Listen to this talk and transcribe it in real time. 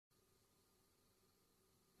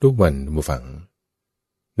ทุกวันผู้ฟัง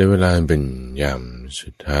ในเวลาเป็นยามสุ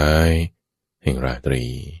ดท้ายแห่งราตรี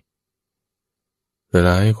ห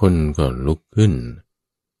ลายคนก็ลุกขึ้น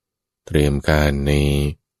เตรียมการใน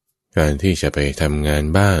การที่จะไปทำงาน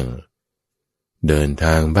บ้างเดินท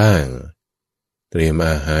างบ้างเตรียม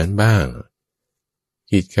อาหารบ้าง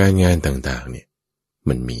กิจการงานต่างๆเนี่ย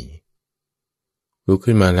มันมีลุก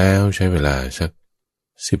ขึ้นมาแล้วใช้เวลาสัก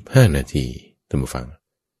15 นาทีท่านผู้ฟัง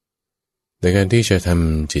ในการที่จะท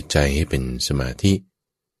ำจิตใจให้เป็นสมาธิ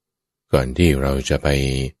ก่อนที่เราจะไป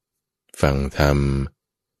ฟังธรรม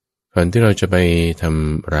ก่อนที่เราจะไปท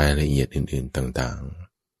ำรายละเอียดอื่นๆต่าง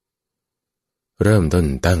ๆเริ่มต้น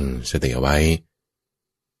ตั้งสติไว้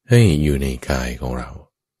ให้อยู่ในกายของเรา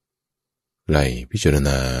ไล่พิจารณ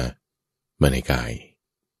ามาในกาย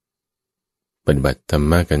ปฏิบัติธรร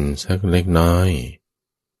มะกันสักเล็กน้อย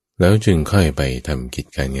แล้วจึงค่อยไปทำกิจ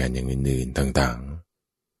การงานอย่างอื่นๆต่างๆ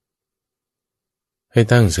ให้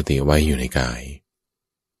ตั้งสติไว้อยู่ในกาย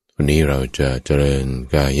วันนี้เราจะเจริญ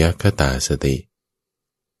กายคตาสติ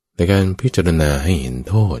ในการพิจารณาให้เห็น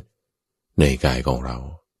โทษในกายของเรา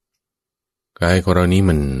กายของเรานี้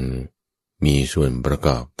มันมีส่วนประก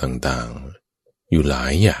อบต่างๆอยู่หลา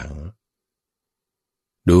ยอย่าง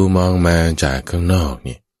ดูมองมาจากข้างนอกเ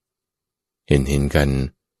นี่ยเห็นกัน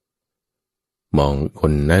มองค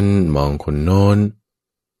นนั้นมองคนโน้น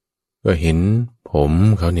ก็เห็นผม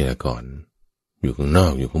เขาเนี่ยละก่อนอยู่ข้างนอ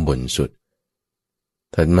กอยู่ข้างบนสุด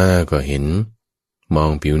ถัดมาก็เห็นมอง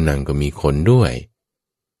ผิวหนังก็มีขนด้วย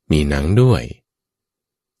มีหนังด้วย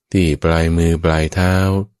ที่ปลายมือปลายเท้า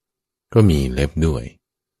ก็มีเล็บด้วย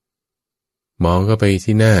มองก็ไป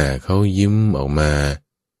ที่หน้าเขายิ้มออกมา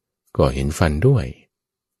ก็เห็นฟันด้วย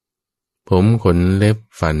ผมขนเล็บ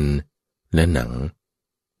ฟันและหนัง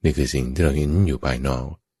นี่คือสิ่งที่เราเห็นอยู่ภายนอก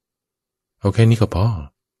เอาแค่นี้ก็พอ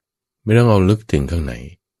ไม่ต้องเอาลึกถึงข้างใน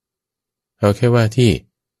เอาแค่ว่าที่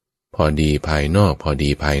พอดีภายนอกพอดี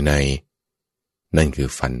ภายในนั่นคือ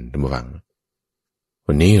ฟันท่านผู้ฟัง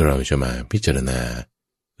วันนี้เราจะมาพิจารณา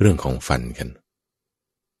เรื่องของฟันกัน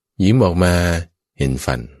ยิ้มออกมาเห็น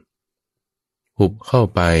ฟันหุบเข้า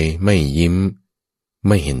ไปไม่ยิ้มไ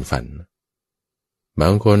ม่เห็นฟันบา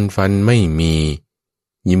งคนฟันไม่มี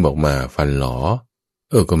ยิ้มออกมาฟันหลอ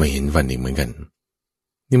ก็ไม่เห็นฟันอีกเหมือนกัน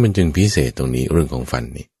นี่มันจึงพิเศษตรงนี้เรื่องของฟัน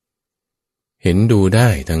นี่เห็นดูได้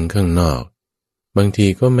ทั้งข้างนอกบางที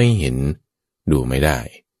ก็ไม่เห็นดูไม่ได้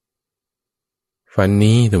ฟัน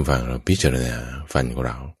นี้ท่านฟังเราพิจารณาฟันของเ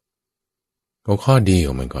ราเอาข้อดีข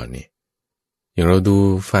องมันก่อนนี่อย่างเราดู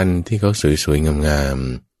ฟันที่เขาสวยๆงาม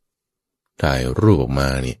ๆถ่ายรูปออกมา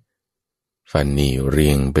นี่ฟันนี่เรี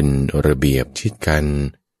ยงเป็นระเบียบชิดกัน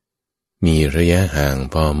มีระยะห่าง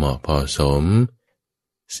พอเหมาะพอสม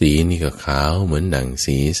สีนี่ก็ขาวเหมือนดั่ง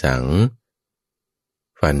สีสัง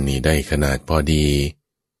ฟันนี่ได้ขนาดพอดี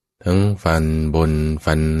ทั้งฟันบน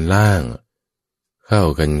ฟันล่างเข้า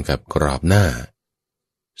กันกับกรอบหน้า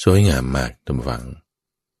สวยงามมากท่านผู้ฟัง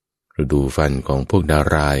เราดูฟันของพวกดา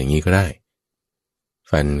ราอย่างนี้ก็ได้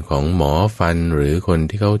ฟันของหมอฟันหรือคน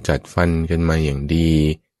ที่เขาจัดฟันกันมาอย่างดี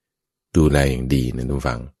ดูแลอย่างดีนะท่านผู้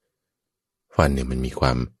ฟังฟันเนี่ยมันมีคว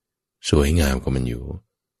ามสวยงามของมันอ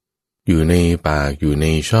ยู่ในปากอยู่ใน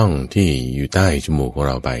ช่องที่อยู่ใต้จมูกของเ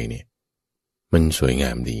ราไปเนี่ยมันสวยงา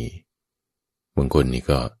มดีบางคนนี่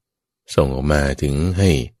ก็ส่งออกมาถึงให้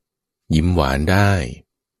ยิ้มหวานได้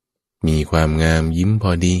มีความงามยิ้มพ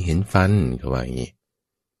อดีเห็นฟันเขาว่าอย่างนี้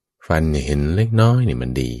ฟันเนี่ยเห็นเล็กน้อยเนี่ยมั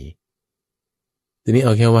นดีทีนี้เอ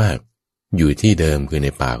าแค่ว่าอยู่ที่เดิมคือใน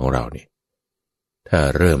ปากของเราเนี่ยถ้า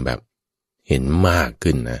เริ่มแบบเห็นมาก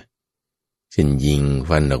ขึ้นนะเช่นยิง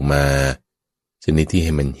ฟันออกมาชนิดที่ใ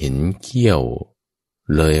ห้มันเห็นเขี้ยว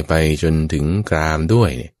เลยไปจนถึงกรามด้วย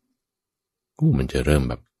เนี่ยมันจะเริ่ม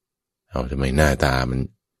แบบเอาทำไมหน้าตามัน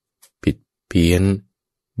ผิดเพี้ยน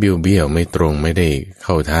เบี้ยวไม่ตรงไม่ได้เ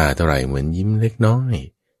ข้าท่าเท่าไหร่เหมือนยิ้มเล็กน้อย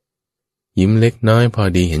ยิ้มเล็กน้อยพอ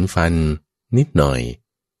ดีเห็นฟันนิดหน่อย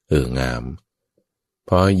งามพ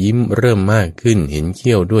อยิ้มเริ่มมากขึ้นเห็นเ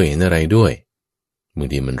ขี้ยวด้วยเห็นอะไรด้วยบาง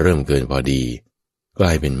ทีมันเริ่มเกินพอดีกล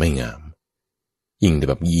ายเป็นไม่งามยิ่งแต่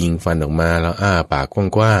แบบยิงฟันออกมาแล้วอ้าปาก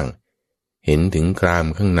กว้างๆเห็นถึงกราม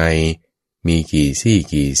ข้างในมีกี่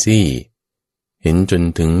ซี่เห็นจน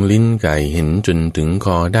ถึงลิ้นไก่เห็นจนถึงค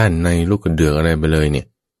อด้านในลูกกระเดือกอะไรไปเลยเนี่ย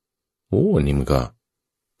นี่มันก็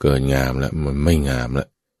เกินงามแล้วมันไม่งามแล้ว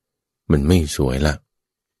มันไม่สวยละ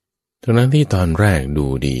ทั้งนั้นที่ตอนแรกดู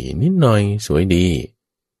ดีนิดหน่อยสวยดี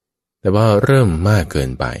แต่ว่าเริ่มมากเกิน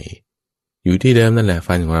ไปอยู่ที่เดิมนั่นแหละ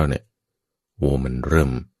ฟันของเราเนี่ยมันเริ่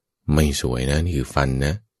มไม่สวยนะนี่คือฟันน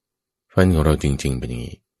ะฟันของเราจริงๆเป็นอย่าง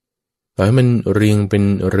นี้ต่อให้มันเรียงเป็น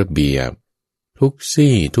ระเบียบทุก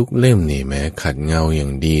ซี่ทุกเล่มนี่แม้ขัดเงาอย่า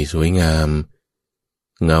งดีสวยงาม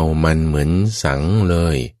เงามันเหมือนสังเล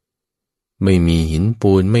ยไม่มีหิน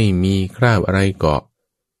ปูนไม่มีคราบอะไรเกาะ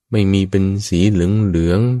ไม่มีเป็นสีเหลื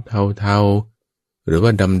องๆเทาๆหรือว่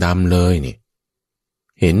าดำๆเลยนี่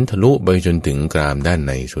เห็นทะลุไปจนถึงกรามด้านใ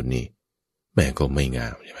นสุดนี่แม่ก็ไม่งา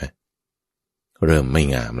มใช่ไหมเริ่มไม่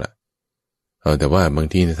งามละแต่ว่าบาง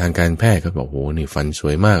ทีในทางการแพทย์เขาบอกโอ้โหนี่ฟันส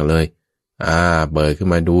วยมากเลยเปิดขึ้น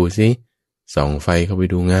มาดูสิส่องไฟเข้าไป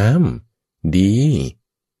ดูงามดี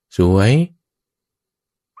สวย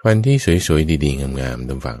ฟันที่สวยๆดีๆงามๆ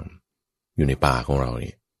ตามฝั่งอยู่ในปากของเราเ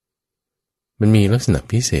นี่ยมันมีลักษณะ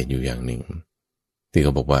พิเศษอยู่อย่างหนึ่งที่เข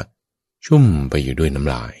าบอกว่าชุ่มไปอยู่ด้วยน้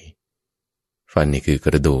ำลายฟันนี่คือก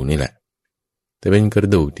ระดูกนี่แหละแต่เป็นกระ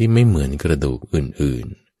ดูกที่ไม่เหมือนกระดูกอื่น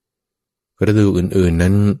ๆกระดูกอื่นๆ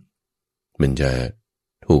นั้นมันจะ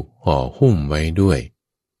ถูกห่อหุ้มไว้ด้วย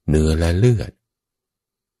เนื้อและเลือด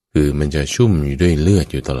คือมันจะชุ่มอยู่ด้วยเลือด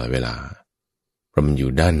อยู่ตลอดเวลาเพราะมันอ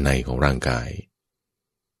ยู่ด้านในของร่างกาย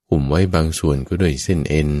หุ้มไว้บางส่วนก็ด้วยเส้น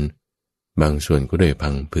เอ็นบางส่วนก็ด้วยพั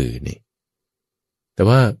งผืดนี่แต่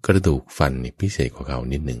ว่ากระดูกฟันนี่พิเศษกว่าเขา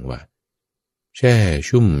นิดหนึ่งว่าแช่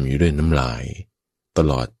ชุ่มอยู่ด้วยน้ำลายต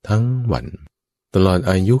ลอดทั้งวันตลอด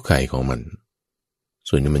อายุขัยของมัน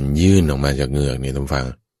ส่วนที่มันยื่นออกมาจากเหงือกเนี่ยท่านฟัง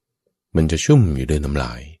มันจะชุ่มอยู่ด้วยน้ำล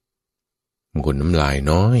ายบางคนน้ำลาย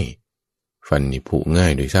น้อยฟันนี่ผุง่า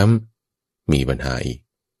ยโดยซ้ำมีปัญหาอีก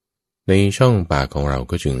ในช่องปากของเรา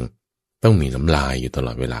ก็จึงต้องมีน้ำลายอยู่ตล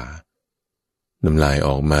อดเวลาน้ำลายอ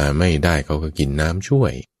อกมาไม่ได้เขาก็กินน้ำช่ว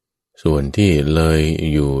ยส่วนที่เลย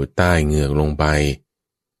อยู่ใต้เหงือกลงไป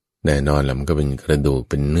แน่นอนแล้วมันก็เป็นกระดูก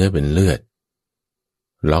เป็นเนื้อเป็นเลือด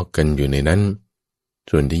ล็อกกันอยู่ในนั้น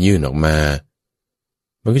ส่วนที่ยื่นออกมา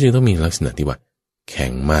มันก็จึงต้องมีลักษณะที่ว่าแข็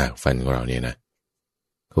งมากฟันของเราเนี่ยนะ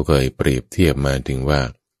เขาเคยเปรียบเทียบมาถึงว่า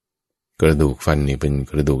กระดูกฟันนี่เป็น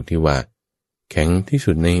กระดูกที่ว่าแข็งที่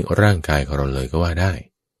สุดในร่างกายของเราเลยก็ว่าได้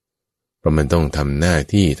เพราะมันต้องทำหน้า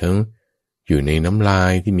ที่ทั้งอยู่ในน้ำลา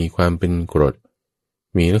ยที่มีความเป็นกรด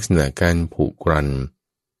มีลักษณะการผุกรัน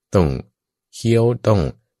ต้องเคี้ยวต้อง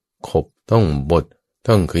ขบต้องบด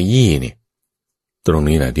ต้องขยี้นี่ตรง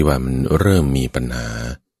นี้แหละที่ว่ามันเริ่มมีปัญหา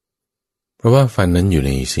เพราะว่าฟันนั้นอยู่ใ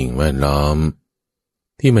นสิ่งแวดล้อม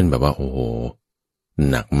ที่มันแบบว่าโอ้โห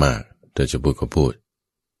หนักมากเธอจะพูดก็พูด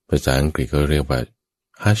ภาษาอังกฤษก็เรียกว่า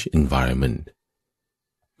harsh environment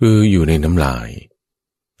คืออยู่ในน้ำลาย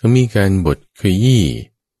ทั้งมีการบดขยี้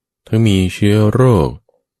ทั้งมีเชื้อโรค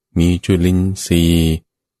มีจุลินทรีย์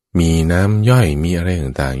มีน้ำย่อยมีอะไร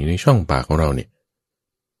ต่างๆอยู่ในช่องปากของเราเนี่ย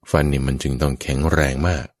ฟันเนี่ยมันจึงต้องแข็งแรงม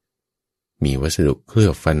ากมีวัสดุเคลือ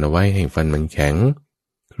บฟันเอาไว้ให้ฟันมันแข็ง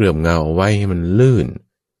เคลือบเงาเอาไว้ให้มันลื่น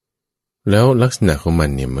แล้วลักษณะของมัน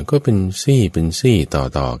เนี่ยมันก็เป็นซี่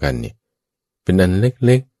ต่อกันเนี่ยเป็นอันเ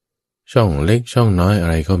ล็กๆช่องเล็กช่องน้อยอะ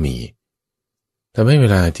ไรก็มีทำให้เว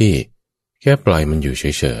ลาที่แค่ปล่อยมันอยู่เ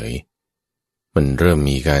ฉยๆมันเริ่ม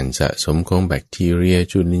มีการสะสมของแบคทีเรีย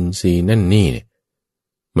จุลินทรีย์นั่นนี่เนี่ย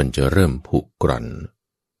มันจะเริ่มผุกร่อน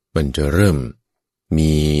มันจะเริ่ม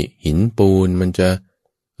มีหินปูนมันจะ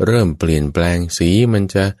เริ่มเปลี่ยนแปลงสีมัน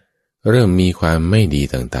จะเริ่มมีความไม่ดี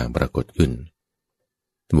ต่างๆปรากฏขึ้น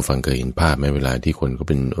ท่านผู้ฟังเคยเห็นภาพไหมเวลาที่คนก็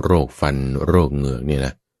เป็นโรคฟันโรคเหงือกเนี่ยน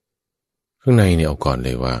ะข้างในเนี่ยเอาก่อนเล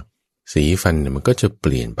ยว่าสีฟันเนี่ยมันก็จะเป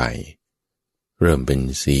ลี่ยนไปเริ่มเป็น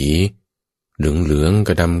สีเหลืองก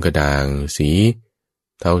ระดำกระด่างสี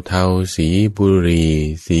เทาๆสีบุหรี่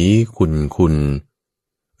สีขุ่น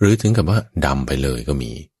ๆหรือถึงกับว่าดำไปเลยก็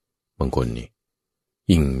มีบางคนนี่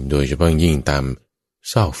ยิ่งโดยเฉพาะยิ่งตาม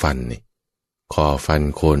ซอกฟันนี่คอฟัน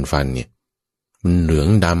โคนฟันเนี่ยมันเหลือง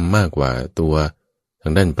ดำมากกว่าตัวทา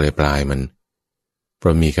งด้านปลายมันเพรา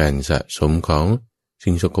ะมีการสะสมของ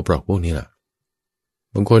สิ่งสกปรกพวกนี้แหละ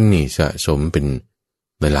บางคนนี่สะสมเป็น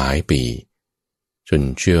หลายปีจน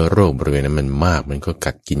เชื้อโรคบริเวณนั้นมันมากมันก็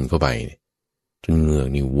กัดกินเข้าไปจนเหงือก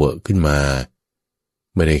นี่เวอะขึ้นมา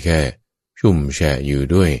ไม่ได้แค่ชุ่มแช่อยู่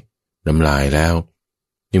ด้วยน้ำลายแล้ว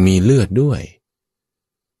ยังมีเลือดด้วย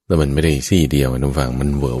แล้วมันไม่ได้ซี่เดียวนะฟังมัน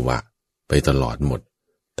เวอะวะไปตลอดหมด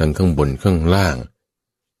ทั้งข้างบนข้างล่าง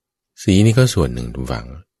สีนี่ก็ส่วนหนึ่งทุกฝั่ง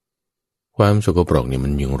ความสกปรกเนี่ยมั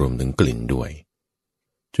นยังรวมถึงกลิ่นด้วย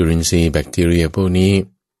จุลินทรีย์แบคทีเรียพวกนี้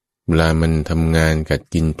เวลามันทำงานกัด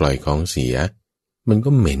กินปล่อยของเสียมันก็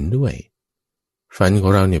เหม็นด้วยฟันขอ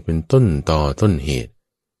งเราเนี่ยเป็นต้นเหตุ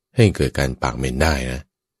ให้เกิดการปากเหม็นได้นะ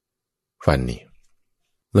ฟันนี่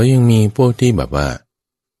แล้วยังมีพวกที่แบบว่า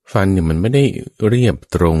ฟันเนี่ยมันไม่ได้เรียบ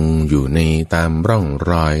ตรงอยู่ในตามร่อง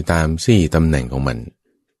รอยตามซี่ตำแหน่งของมัน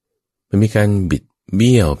มีการบิดเ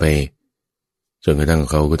บี้ยวไปจนกระทั่ง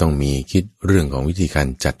เขาก็ต้องมีคิดเรื่องของวิธีการ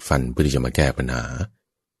จัดฟันเพื่อที่จะมาแก้ปัญหา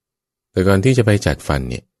แต่ก่อนที่จะไปจัดฟัน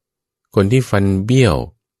เนี่ยคนที่ฟันเบี้ยว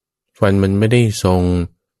ฟันมันไม่ได้ทรง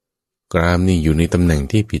กรามนี่อยู่ในตำแหน่ง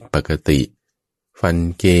ที่ผิดปกติ ฟัน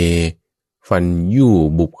เกฟันยู่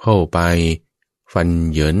บุบเข้าไปฟัน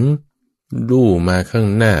เหยินลู่มาข้าง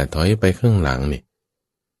หน้าถอยไปข้างหลังเนี่ย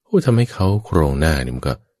ทำให้เขาโครงหน้านี่มัน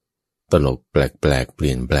ก็ตลกแปลกๆเป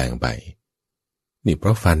ลี่ยนแปลงไปนี่เพร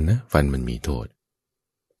าะฟันนะฟันมันมีโทษ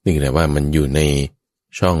นี่แหละว่ามันอยู่ใน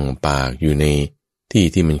ช่องปากอยู่ในที่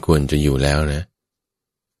ที่มันควรจะอยู่แล้วนะ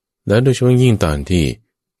แล้วโดยเฉพาะยิ่งตอนที่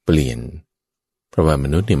เปลี่ยนเพราะว่าม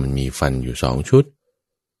นุษย์เนี่ยมันมีฟันอยู่2 ชุด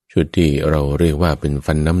ที่เราเรียกว่าเป็น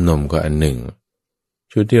ฟันน้ำนมก็อันหนึ่ง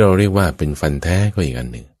ชุดที่เราเรียกว่าเป็นฟันแท้ก็อีกอัน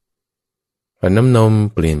หนึ่งฟันน้ำนม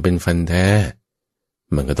เปลี่ยนเป็นฟันแท้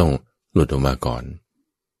มันก็ต้องหลุดออกมาก่อน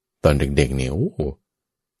ตอนเด็กๆเนี่ย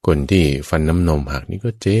คนที่ฟันน้ำนมหักนี่ก็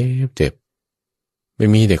เจ็บไม่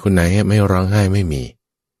มีเด็กคนไหนไม่ร้องไห้ไม่มี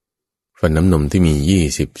ฟันน้ำนมที่มี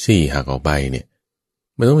20 ซี่หักออกไปเนี่ย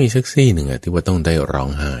มันต้องมีสักซี่หนึ่งอะที่ว่าต้องได้ร้อง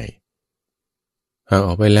ไห้หักอ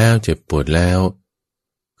อกไปแล้วเจ็บปวดแล้ว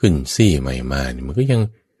ขึ้นซี่ใหม่มาเนี่ยมันก็ยัง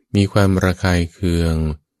มีความระคายเคือง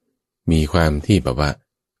มีความที่แบบว่า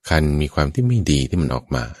คันมีความที่ไม่ดีที่มันออก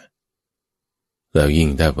มาแล้วยิ่ง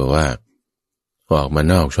ถ้าแบบว่าออกมา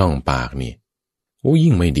นอกช่องปากนี่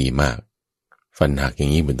ยิ่งไม่ดีมากฟันหักอย่า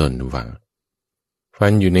งนี้เป็นต้นทุกฝังฟั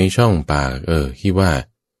นอยู่ในช่องปากคิดว่า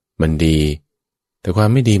มันดีแต่ความ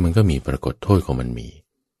ไม่ดีมันก็มีปรากฏโทษของมันมี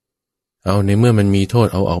เอาในเมื่อมันมีโทษ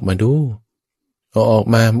เอาออกมาดูเอาออก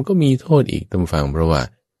มามันก็มีโทษอีกตามฟังเพราะว่า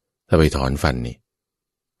ถ้าไปถอนฟันนี่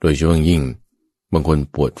โดยเฉพาะยิ่งบางคน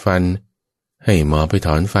ปวดฟันให้หมอไปถ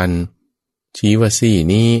อนฟันชี้ว่าซี่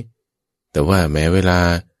นี้แต่ว่าแม้เวลา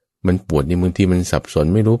มันปวดในบางทีมันสับสน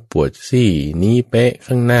ไม่รู้ปวดซี่นี้เป๊ะ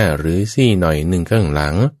ข้างหน้าหรือซี่หน่อยหนึ่งข้างหลั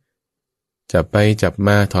งจับไปจับม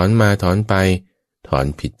าถอนมาถอนไปถอน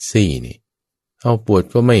ผิดซี่นี่เอาปวด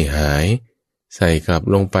ก็ไม่หายใส่กลับ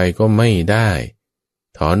ลงไปก็ไม่ได้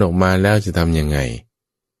ถอนออกมาแล้วจะทำยังไง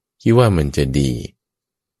คิดว่ามันจะดี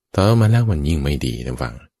ถอนออกมาแล้วมันยิ่งไม่ดีนะ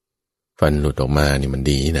ฟันหลุดออกมานี่มัน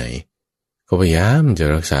ดีที่ไหนก็พยายามจะ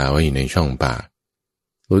รักษาไว้อยู่ในช่องปาก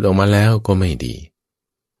หลุดออกมาแล้วก็ไม่ดี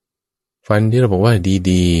ฟันที่เราบอกว่า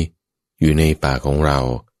ดีๆอยู่ในปากของเรา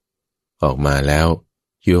ออกมาแล้ว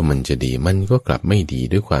คิดว่ามันจะดีมันก็กลับไม่ดี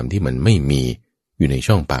ด้วยความที่มันไม่มีอยู่ใน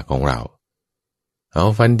ช่องปากของเราเอา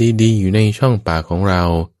ฟันดีๆอยู่ในช่องปากของเรา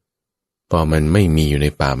พอมันไม่มีอยู่ใน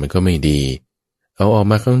ปากมันก็ไม่ดีเอาออก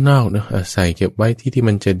มาข้างนอกนะใส่เก็บไว้ที่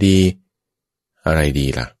มันจะดีอะไรดี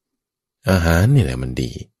ล่ะอาหารนี่แหละมัน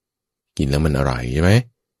ดีกินแล้วมันอร่อยใช่ไหม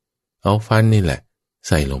เอาฟันนี่แหละใ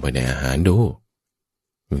ส่ลงไปในอาหารดู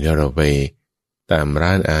ถ้าเราไปตามร้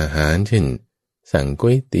านอาหารเช่นสั่งก๋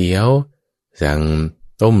วยเตี๋ยวสั่ง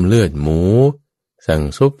ต้มเลือดหมูสั่ง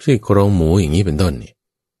ซุปซี่โครงหมูอย่างนี้เป็นต้นนี่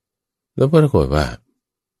แล้วปรากฏว่า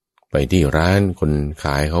ไปที่ร้านคนข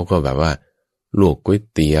ายเขาก็แบบว่าลวกก๋วย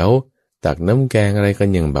เตี๋ยวตักน้ำแกงอะไรกัน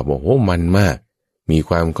อย่างแบบมันมากมีค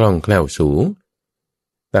วามคล่องแคล่วสูง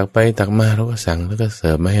ตักไปตักมาแล้วก็สั่งแล้วก็เ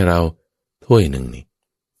สิร์ฟมาให้เราถ้วยหนึ่งนี่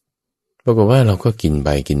ปรากฏว่าเราก็กินไป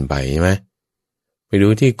ใช่ไหมไปดู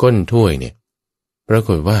ที่ก้นถ้วยเนี่ยปราก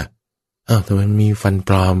ฏว่าแต่มันมีฟันป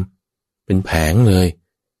ลอมเป็นแผงเลย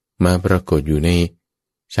มาปรากฏอยู่ใน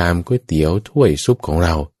ชามก๋วยเตี๋ยวถ้วยซุปของเร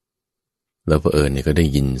าแล้วเผอิญเนี่ยก็ได้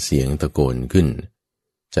ยินเสียงตะโกนขึ้น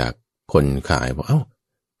จากคนขายบอก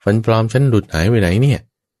ฟันปลอมฉันหลุดหายไปไหนเนี่ย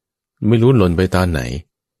ไม่รู้หล่นไปตอนไหน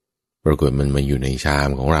ปรากฏมันมาอยู่ในชาม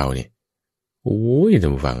ของเราเนี่ยท่า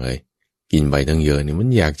นผู้ฟังเลยกินไปทั้งเยอะนี่มัน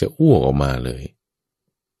อยากจะอ้วกออกมาเลย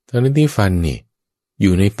ทั้งที่ฟันนี่อ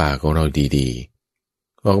ยู่ในปากของเราดี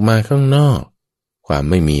ๆออกมาข้างนอกความ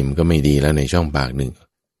ไม่มีมันก็ไม่ดีแล้วในช่องปากหนึ่ง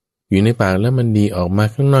อยู่ในปากแล้วมันดีออกมา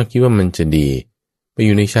ข้างนอกคิดว่ามันจะดีไปอ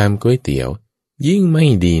ยู่ในชามก๋วยเตี๋ยวยิ่งไม่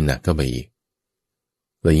ดีหนักก็ไปอีก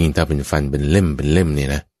แล้วยิ่งถ้าเป็นฟันเป็นเล่มเนี่ย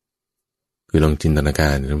นะคือลองจินตนากา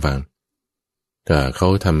รท่านฟังถ้าเขา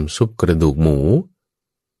ทำซุปกระดูกหมู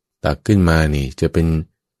ตักขึ้นมานี่จะเป็น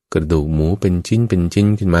กระดูกหมูเป็นชิ้น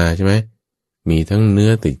ขึ้นมาใช่ไหมมีทั้งเนื้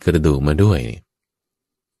อติดกระดูกมาด้วย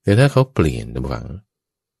แต่ถ้าเขาเปลี่ยนท่านฟัง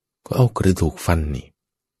ก็เอากระดูกฟันนี่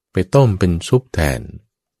ไปต้มเป็นซุปแทน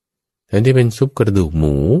ที่เป็นซุปกระดูกห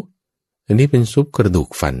มูอันนี้เป็นซุปกระดูก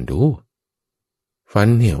ฟันดูฟัน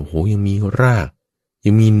เนี่ยยังมีรากยั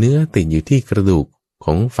งมีเนื้อติดอยู่ที่กระดูกข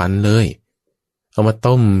องฟันเลยเอามา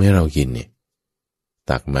ต้มให้เรากินเนี่ย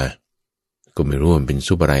ตักมาก็ไม่รู้มันเป็น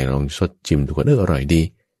ซุปอะไรลองสดชิมดูก็อร่อยดี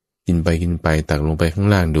กินไปตักลงไปข้าง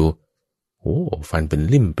ล่างดูฟันเป็น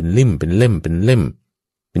ลิ่มเป็นเล่มเ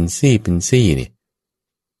ป็นซี่นี่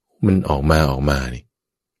มันออกมานี่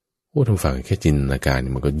ท่านฟังแค่จินตนาการ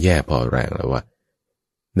มันก็แย่พอแรงแล้วว่า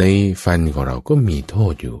ในฟันของเราก็มีโท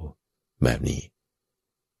ษอยู่แบบนี้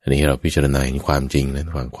อันนี้เราพิจารณาเห็นความจริงนะ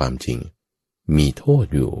ฟังความจริงมีโทษ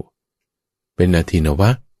อยู่เป็นอทินวะ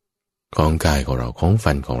ของกายของเราของ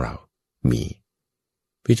ฟันของเรามี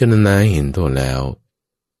พิจารณาเห็นโทษแล้ว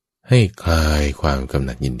ให้คลายความกำห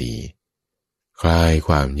นัดยินดีคลายค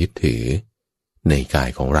วามยึดถือในกาย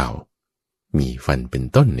ของเรามีฟันเป็น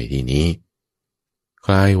ต้นในที่นี้ค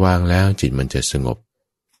ลายวางแล้วจิตมันจะสงบ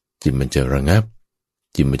จิตมันจะระงับ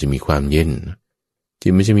จิตมันจะมีความเย็นจิ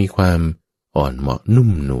ตมันจะมีความอ่อนเหมาะนุ่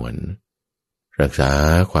มนวลรักษา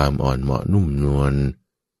ความอ่อนเหมาะนุ่มนวล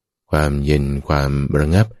ความเย็นความระ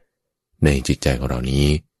งับในจิตใจของเรานี้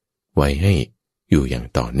ไว้ให้อยู่อย่าง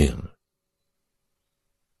ต่อเนื่อง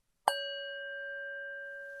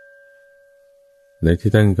และ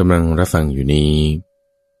ที่ท่านกำลังรับฟังอยู่นี้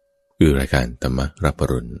คือรายการธรรมรับอ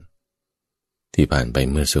รุณที่ผ่านไป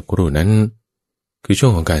เมื่อสักครู่นั้นคือช่ว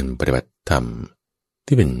งของการปฏิบัติธรรม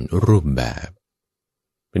ที่เป็นรูปแบบ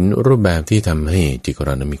ที่ทำให้จิตของเ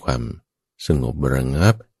รานั้นมีความสงบระงั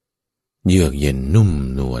บเยือกเย็นนุ่ม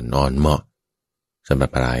นวลอ่อนเหมาะสำหรั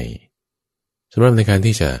บอะไรสำหรับในการ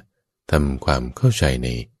ที่จะทำความเข้าใจใน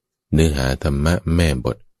เนื้อหาธรรมะแม่บ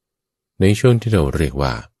ทในช่วงที่เราเรียกว่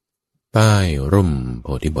าใต้ร่มโพ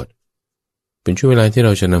ธิบทเป็นช่วงเวลาที่เร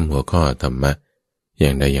าจะนำหัวข้อธรรมะอย่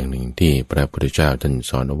างใดอย่างหนึ่งที่พระพุทธเจ้าท่าน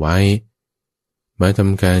สอนเอาไว้มาท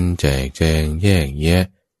ำการแจกแจงแยกแยะ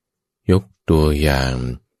ยกตัวอย่าง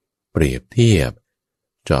เปรียบเทียบ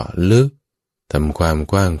เจาะลึกทำความ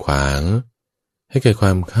กว้างขวางให้เกิดคว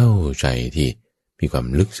ามเข้าใจที่มีความ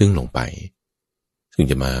ลึกซึ้งลงไปซึ่ง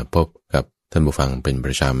จะมาพบกับท่านผู้ฟังเป็นป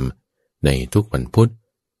ระจำในทุกวันพุธ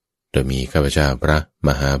โดยมีข้าพเจ้าพระม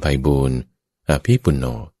หาไพบูลย์อภิปุณโญ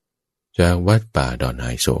จากวัดป่าดอนไฮ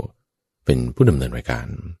โซเป็นผู้ดำเนินรายการ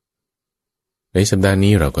ในสัปดาห์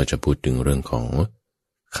นี้เราก็จะพูดถึงเรื่องของ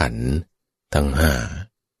ขันธ์ทั้งห้า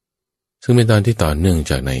ซึ่งเป็นตอนที่ต่อเนื่อง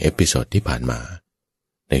จากในเอพิโซดที่ผ่านมา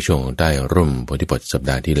ในช่วงใต้ร่มโพธิบทสัป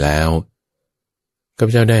ดาห์ที่แล้วข้าพ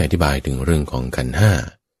เจ้าได้อธิบายถึงเรื่องของขันธ์ห้า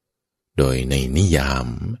โดยในนิยาม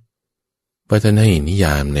ว่าท่านให้นิย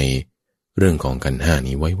ามในเรื่องของขันธ์ห้า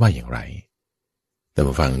นี้ไว้ว่าอย่างไรแต่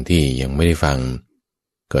ผู้ฟังที่ยังไม่ได้ฟัง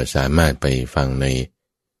ก็สามารถไปฟังใน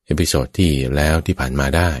เอพิโซดที่แล้วที่ผ่านมา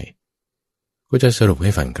ได้ก็จะสรุปใ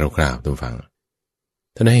ห้ฟังคร่าวๆทุกฟัง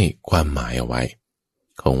ท่านให้ความหมายเอาไว้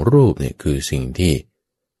ของรูปเนี่ยคือสิ่งที่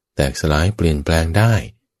แตกสลายเปลี่ยนแปลงได้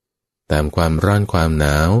ตามความร้อนความหน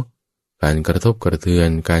าวการกระทบกระเทือน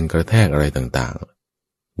การกระแทกอะไรต่าง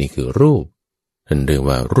ๆนี่คือรูปท่านเรียก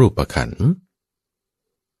ว่ารูปขันธ์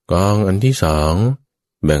กองอันที่สอง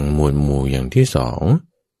แบ่งหมวดหมู่อย่างที่สอง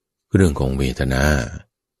เรื่องของเวทนา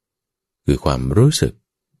คือความรู้สึก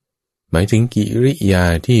หมายถึงกิริยา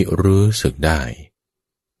ที่รู้สึกได้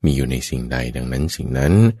มีอยู่ในสิ่งใดดังนั้นสิ่งนั้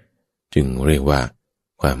นจึงเรียกว่า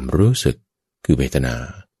ความรู้สึกคือเวทนา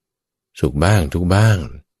สุขบ้างทุกข์บ้าง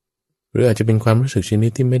หรืออาจจะเป็นความรู้สึกชนิ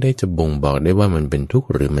ดที่ไม่ได้จะบ่งบอกได้ว่ามันเป็นทุกข์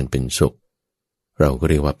หรือมันเป็นสุขเราก็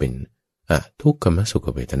เรียกว่าเป็นอทุกขมสุข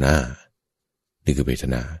เวทนานี่คือเวท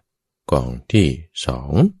นากองที่สอ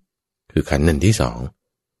งคือขันธ์อันที่สอง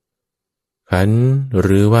ขันธ์ห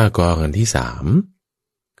รือว่ากองอันที่สาม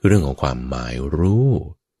คือเรื่องของความหมายรู้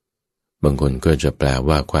บางคนก็จะแปล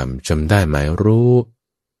ว่าความจำได้หมายรู้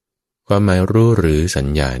ความหมายรู้หรือสัญ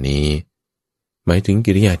ญานี้หมายถึง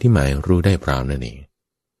กิริยาที่หมายรู้ได้พร้อมนั่นเอง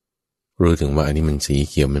รู้ถึงว่าอันนี้มันสี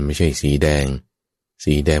เขียวมันไม่ใช่สีแดง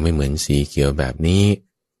สีแดงไม่เหมือนสีเขียวแบบนี้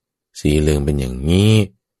สีเหลืองเป็นอย่างนี้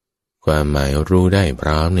ความหมายรู้ได้พ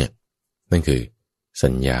ร้อมเนี่ยนั่นคือสั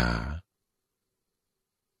ญญา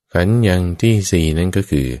ขันธ์อย่างที่สี่นั่นก็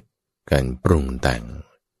คือการปรุงแต่ง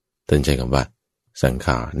ต้นใจคำว่าสังข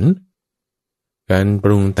ารการป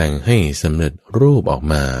รุงแต่งให้สำเร็จรูปออก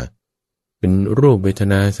มาเป็นรูปเวท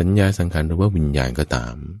นาสัญญาสังขารหรือว่าวิญญาณก็ตา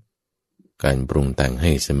มการปรุงแต่งใ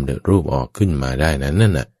ห้สำเร็จรูปออกขึ้นมาได้นั้นนั่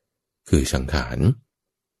นน่ะคือสังขาร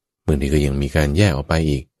บางทีก็ยังมีการแยกออกไป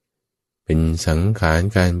อีกเป็นสังขาร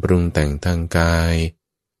การปรุงแต่งทางกาย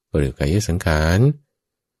หรือกายสังขาร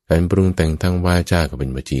การปรุงแต่งทางวาจาก็เป็น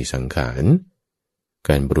วจีสังขารก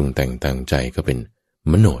ารปรุงแต่งทางใจก็เป็น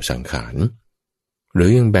มโนสังขารหรือ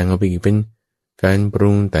ยังแบ่งออกไปอีกเป็นการป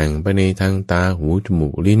รุงแต่งไปในทางตาหูจมู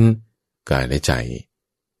กลิ้นกายและใจ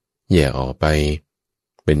แยกออกไป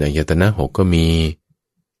เป็นอายตนะหกก็มี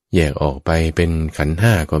แยกออกไปเป็นขันธ์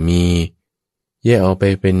ห้าก็มีแยกออกไป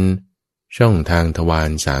เป็นช่องทางทวาร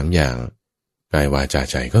สามอย่างกายวาจา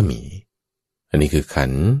ใจก็มีอันนี้คือขั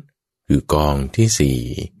นธ์คือกองที่สี่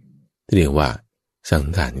ที่เรียกว่าสัง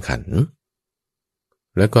ขารขันธ์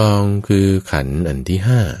และกองคือขันธ์อันที่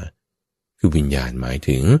ห้าคือวิญญาณหมาย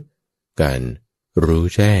ถึงการรู้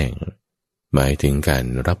แจ้งหมายถึงการ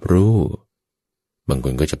รับรู้บางค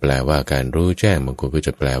นก็จะแปลว่าการรู้แจ้งบางคนก็จ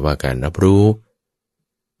ะแปลว่าการรับรู้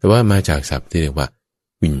แต่ว่ามาจากศัพท์ที่เรียกว่า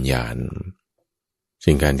วิญญาณ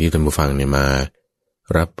สิ่งการที่ท่านผู้ฟังเนี่ยมา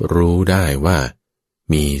รับรู้ได้ว่า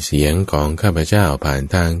มีเสียงของข้าพเจ้าผ่าน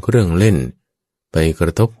ทางเครื่องเล่นไปกร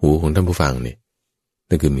ะทบหูของท่านผู้ฟังเนี่ย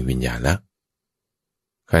นั่นคือมีวิญญาณแล้ว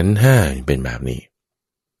ขันธ์ห้าเป็นแบบนี้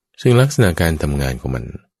ซึ่งลักษณะการทำงานของมัน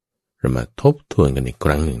เรามาทบทวนกันอีกค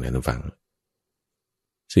รั้งหนึ่งนะท่านผู้ฟัง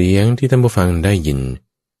เสียงที่ท่านผู้ฟังได้ยิน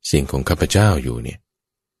เสียงของข้าพเจ้าอยู่เนี่ย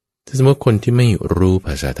ถ้าสมมติคนที่ไม่รู้ภ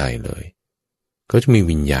าษาไทยเลยเขาจะมี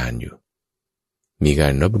วิญญาณอยู่มีกา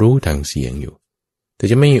รรับรู้ทางเสียงอยู่แต่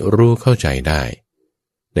จะไม่รู้เข้าใจได้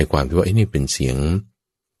ในความที่ว่าไอ้นี่เป็นเสียง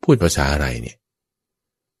พูดภาษาอะไรเนี่ย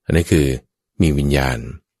อันนี้คือมีวิญญาณ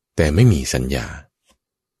แต่ไม่มีสัญญา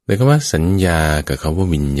แต่คำว่าสัญญากับคำว่า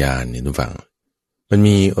วิญญาณเนี่ยทุกฝั่งมัน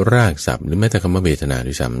มีรากศัพท์หรือแม้แต่คำว่าเวทนา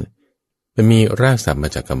ด้วยซ้ำมันมีรากศัพท์มา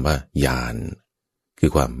จากคำว่าญาณคื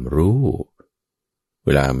อความรู้เว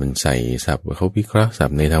ลามันใส่ศัพท์เขาวิเคราะห์ศัพ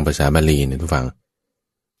ท์ในทางภาษาบาลีเนี่ยทุกฝั่ง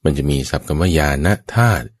มันจะมีศัพท์คำว่าญาณธ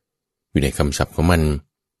าตุอยู่ในคำศัพท์ของมัน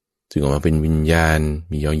จึงออกมาเป็นวิญญาณ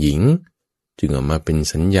มียอหญิงจึงออกมาเป็น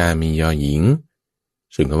สัญญามียอหญิง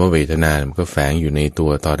ส่วนคำว่าเวทนามันก็แฝงอยู่ในตั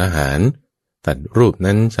วต่อทหารตัดรูป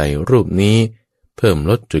นั้นใส่รูปนี้เพิ่ม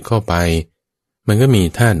ลดจุดเข้าไปมันก็มี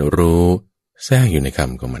ธาตุรู้แทรกอยู่ในค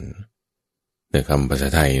ำของมันแต่คำภาษา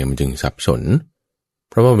ไทยมันจึงสับสน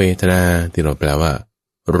เพราะว่าเวทนาที่เราแปลว่า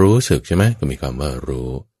รู้สึกใช่ไหมก็มีคำว่ารู้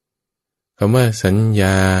คำว่าสัญญ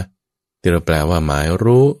าที่เราแปลว่าหมาย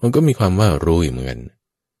รู้มันก็มีความว่ารู้อีกเหมือนกัน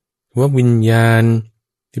คำว่าวิญญาณ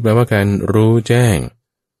ที่แปลว่าการรู้แจ้ง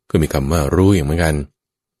ก็มีคำว่ารู้อย่างเหมือนกัน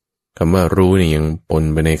คำว่ารู้นี่ยังปน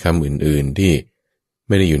ไปในคำอื่นๆที่ไ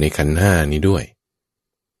ม่ได้อยู่ในขันธ์ห้านี้ด้วย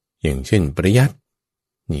อย่างเช่นปริยัติ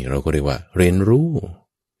นี่เราก็เรียกว่าเรียนรู้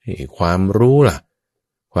ความรู้ล่ะ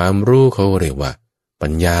ความรู้เขาเรียกว่าปั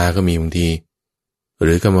ญญาก็มีบางทีห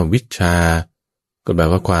รือคำว่าวิชาก็แปล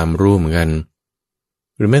ว่าความรู้เหมือนกัน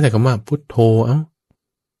หรือแม้แต่คำว่าพุทโธ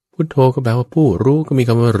พุทโธก็แปลว่าผู้รู้ก็มีค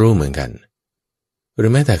ำว่ารู้เหมือนกันหรื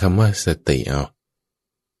อแม้แต่คำว่าสติ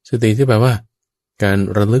สติที่แปลว่าการ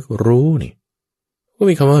ระลึกรู้นี่ก็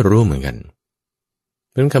มีคำว่ารู้เหมือนกัน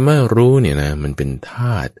เป็นคำว่ารู้เนี่ยนะมันเป็นธ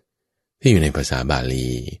าตุที่อยู่ในภาษาบาลี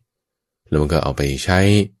แล้วมันก็เอาไปใช้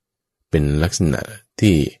เป็นลักษณะ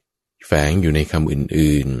ที่แฝงอยู่ในคำ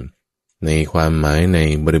อื่นๆในความหมายใน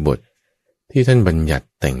บริบทที่ท่านบัญญัติ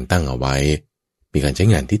แต่งตั้งเอาไว้มีการใช้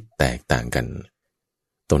งานที่แตกต่างกัน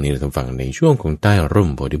ตรงนี้เราต้องฟังในช่วงของใต้ร่ม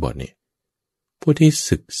โพธิบทเนี่ยผู้ที่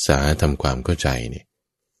ศึกษาทำความเข้าใจเนี่ย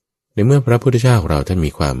ในเมื่อพระพุทธเจ้าของเราท่าน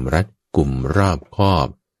มีความรัดกุมรอบคอบ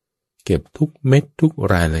เก็บทุกเม็ดทุก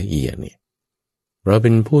รายละเอียดเนี่ยเราเ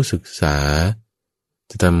ป็นผู้ศึกษา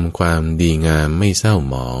จะทำความดีงามไม่เศร้า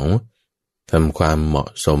หมองทำความเหมาะ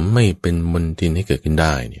สมไม่เป็นมลทินให้เกิดขึ้นไ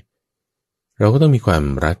ด้เนี่ยเราก็ต้องมีความ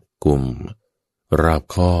รัดกุมรอบ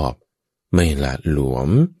คอบไม่ละหลวม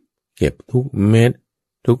เก็บทุกเม็ด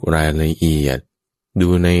ทุกรายละเอียดดู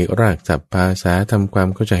ในรากศัพท์ภาษาทำความ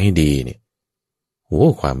เข้าใจให้ดีเนี่ย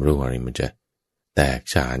ความรู้อะไรมันจะแตก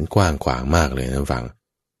ฉานกว้างขวางมากเลยนะฟัง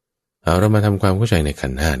เอาเรามาทำความเข้าใจในขั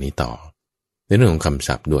นธ์ห้านี้ต่อในเรื่องของคำ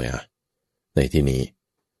ศัพท์ด้วยในที่นี้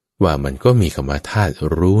ว่ามันก็มีคำว่าธาตุ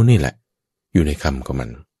รู้นี่แหละอยู่ในคำของมัน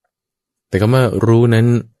แต่คำว่ารู้นั้น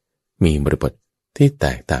มีบริบทที่แต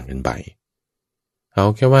กต่างกันไปเอา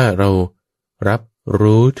แค่ว่าเรารับ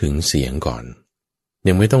รู้ถึงเสียงก่อน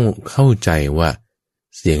ยังไม่ต้องเข้าใจว่า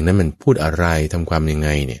เสียงนั้นมันพูดอะไรทำความยังไง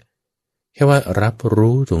เนี่ยแค่ว่ารับ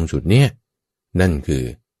รู้ตรงจุดเนี้ยนั่นคือ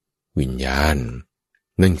วิญญาณ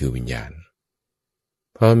นั่นคือวิญญาณ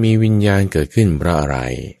พอมีวิญญาณเกิดขึ้นเพราะอะไร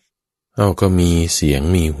ก็มีเสียง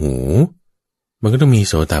มีหูมันก็ต้องมี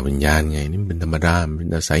โสตวิญญาณไงนี่เป็นธรรมดาเป็น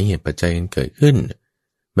อาศัยเหตุปัจจัยกันเกิดขึ้น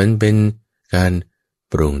มันเป็นการ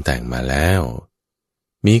ปรุงแต่งมาแล้ว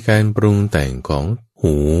มีการปรุงแต่งของ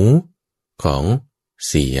หูของ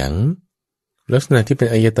เสียงลักษณะที่เป็น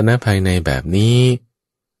อายตนะภายในแบบนี้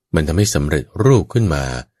มันทำให้สำเร็จรูปขึ้นมา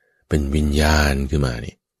เป็นวิญญาณขึ้นมา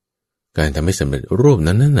นี่การทำให้สำเร็จรูป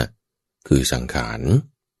นั้นน่ะคือสังขาร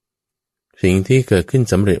สิ่งที่เกิดขึ้น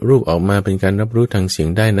สำเร็จรูปออกมาเป็นการรับรู้ทางเสียง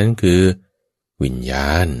ได้นั้นคือวิญญ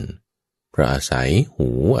าณเพราะอาศัยหู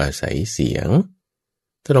อาศัยเสียง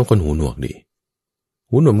ถ้าลองคนหูหนวกดิ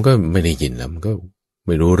หูหนวกมันก็ไม่ได้ยินแล้วมันก็ไ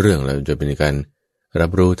ม่รู้เรื่องแล้วจะเป็นการรั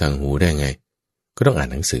บรู้ทางหูได้ไงก็ต้องอ่าน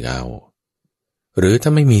หนังสือเอาหรือถ้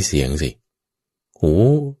าไม่มีเสียงสิหู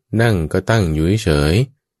นั่งก็ตั้งอยู่เฉย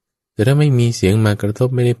แต่ถ้าไม่มีเสียงมากระทบ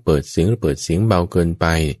ไม่ได้เปิดเสียงหรือเปิดเสียงเบาเกินไป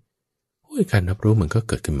การรับรู้มันก็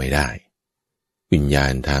เกิดขึ้นไม่ได้วิญญา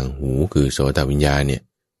ณทางหูคือโสตวิญญาณเนี่ย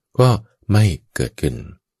ก็ไม่เกิดขึ้น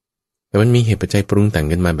แต่มันมีเหตุปัจจัยปรุงแต่ง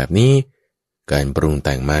กันมาแบบนี้การปรุงแ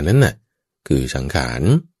ต่งมานั้นน่ะคือสังขาร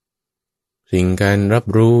สิ่งการรับ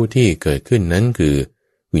รู้ที่เกิดขึ้นนั้นคือ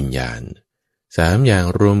วิญญาณสามอย่าง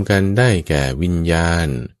รวมกันได้แก่วิญญาณ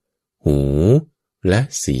หู และ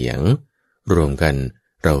เสียงรวมกัน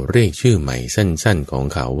เราเรียกชื่อใหม่สั้นๆของ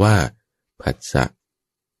เขาว่าผัสสะ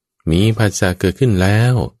มีผัสสะเกิดขึ้นแล้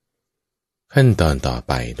วขั้นตอนต่อไ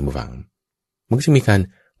ปท่านผู้ฟังมันก็จะมีการ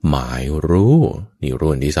หมายรู้นี่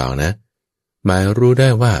รุ่นที่สองนะหมายรู้ได้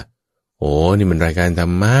ว่าโอ้นี่มันรายการธร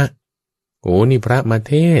รมะโอ้นี่พระมา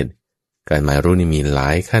เทศการหมายรู้นี่มีหลา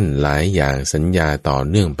ยขั้นหลายอย่างสัญญาต่อ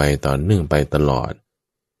เนื่องไปตลอด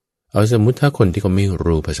เอาสมมุติถ้าคนที่เขาไม่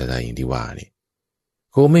รู้ภาษาไทยอย่างที่ว่านี่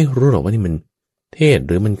เขาไม่รู้หรอกว่านี่มันเทศห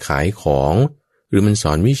รือมันขายของหรือมันส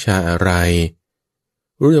อนวิชาอะไร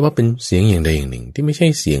รู้แต่ว่าเป็นเสียงอย่างใดอย่างหนึ่งที่ไม่ใช่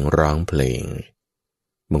เสียงร้องเพลง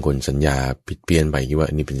บางคนสัญญาผิดเพี้ยนไปคิดว่า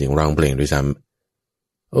นี่เป็นเสียงร้องเพลงด้วยซ้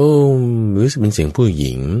ำหรือจะเป็นเสียงผู้ห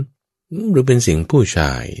ญิงหรือเป็นเสียงผู้ช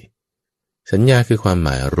ายสัญญาคือความหม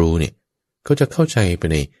ายรู้เนี่ยเขาจะเข้าใจไป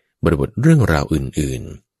ในบริบทเรื่องราวอื่น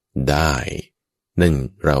ๆได้นั่น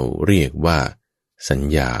เราเรียกว่าสัญ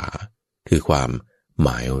ญาคือความหม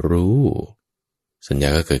ายรู้สัญญา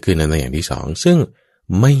ก็เกิดขึ้นในอย่างที่สองซึ่ง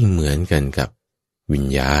ไม่เหมือนกันกับวิญ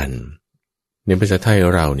ญาณในภาษาไทย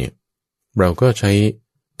เราเนี่ยเราก็ใช้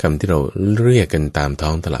คำที่เราเรียกกันตามท้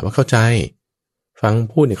องตลาดว่าเข้าใจฟัง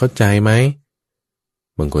พูดเนี่ยเข้าใจไหม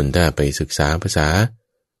บางคนถ้าไปศึกษาภาษา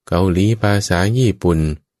เกาหลีภาษาญี่ปุ่น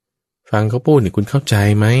ฟังเขาพูดนี่คุณเข้าใจ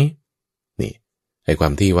ไหมนี่ไอ้ควา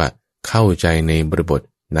มที่ว่าเข้าใจในบริบท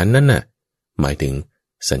นั้นน่ะหมายถึง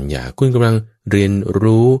สัญญาคุณกำลังเรียน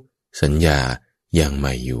รู้สัญญาอย่างให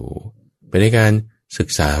ม่อยู่เป็นในการศึก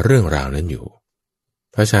ษาเรื่องราวนั้นอยู่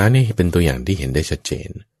ภาษานี่เป็นตัวอย่างที่เห็นได้ชัดเจน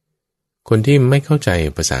คนที่ไม่เข้าใจ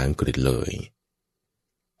ภาษาอังกฤษเลย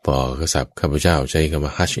พอกษัตริย์ข้าพเจ้าใช้คำว่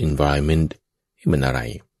า hush environment ที่มันอะไร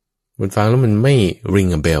มันฟังแล้วมันไม่ ring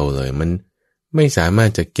a bell เลยมันไม่สามารถ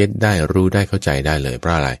จะ get ได้รู้ได้เข้าใจได้เลยเพร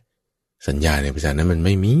าะอะไรสัญญาในภาษานั้นมันไ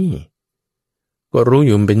ม่มีก็รู้อ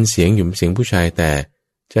ยู่มันเป็นเสียงอยู่เป็นเสียงผู้ชายแต่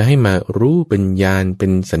จะให้มารู้เป็นญาณเป็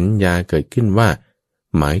นสัญญาเกิดขึ้นว่า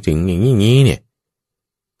หมายถึงอย่างนี้เนี่ย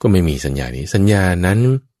ก็ไม่มีสัญญานี้สัญญานั้น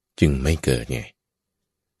จึงไม่เกิดไง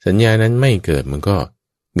สัญญานั้นไม่เกิดมันก็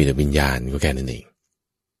มีแต่วิญญาณก็แค่นั้นเอง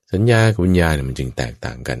สัญญากับวิญญาณมันจึงแตกต่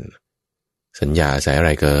างกันสัญญาอาศัยอะไร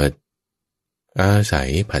เกิดอาศัย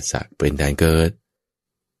ผัสสะเป็นการเกิด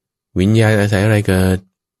วิญญาณอาศัยอะไรเกิด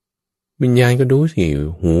วิญญาณก็ดูสิ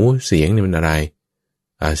หูเสียงนี่มันอะไร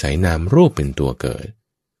อาศัยนามรูปเป็นตัวเกิด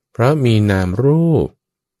เพราะมีนามรูป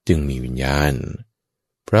จึงมีวิญญาณ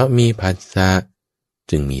เพราะมีผัสสะ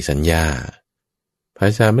จึงมีสัญญาผั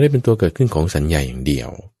สสะไม่ได้เป็นตัวเกิดขึ้นของสัญญาอย่างเดียว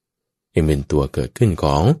ยังเป็นตัวเกิดขึ้นข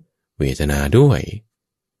องเวทนาด้วย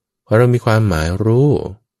เพราะเรามีความหมายรู้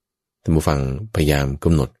ท่านผู้ฟังพยายามก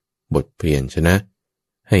ำหนดบทเปลี่ยนชนะ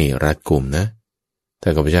ให้รัดกุมนะถ้า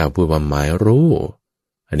ข้าพเจ้าพูดว่าหมายรู้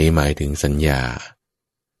อันนี้หมายถึงสัญญา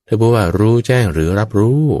ถ้าพูดว่ารู้แจ้งหรือรับ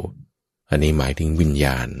รู้อันนี้หมายถึงวิญญ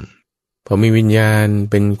าณพอมีวิญญาณ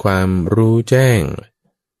เป็นความรู้แจ้ง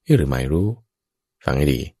หรือหมายรู้ฟังให้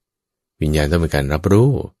ดีวิญญาณต้องเป็นการรับ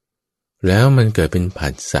รู้แล้วมันเกิดเป็นผั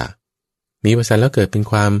สสะมีผัสสะแล้วเกิดเป็น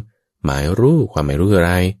ความหมายรู้ความหมายรู้คืออะ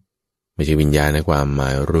ไรไม่ใช่วิญญาณนะความหมา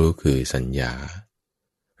ยรู้คือสัญญา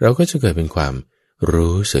เราก็จะเกิดเป็นความ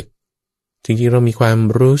รู้สึกจริงๆเรามีความ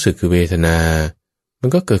รู้สึกคือเวทนามัน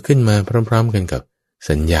ก็เกิดขึ้นมาพร้อมๆกันกับ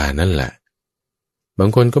สัญญานั่นแหละบาง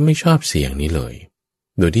คนก็ไม่ชอบเสียงนี้เลย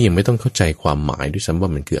โดยที่ยังไม่ต้องเข้าใจความหมายด้วยซ้ำว่า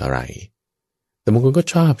มันคืออะไรแต่บางคนก็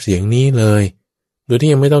ชอบเสียงนี้เลยโดยที่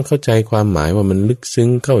ยังไม่ต้องเข้าใจความหมายว่ามันลึกซึ้ง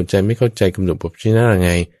เข้าใจไม่เข้าใจกำหนดบทใช่ไหมยังไ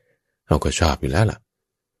งเราก็ชอบอยู่แล้วล่ะ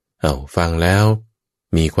ฟังแล้ว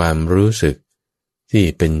มีความรู้สึกที่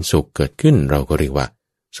เป็นสุขเกิดขึ้นเราก็เรียกว่า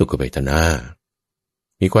สุขเวทนา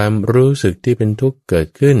มีความรู้สึกที่เป็นทุกข์เกิด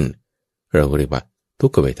ขึ้นเราก็เรียกว่าทุ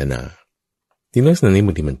กขเวทนาที่ลักษณะนี้บ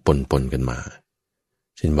างทีมันปนกันมา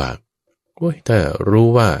เช่นว่าถ้ารู้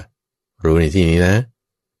ว่ารู้ในที่นี้นะ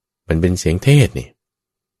มันเป็นเสียงเทศนี่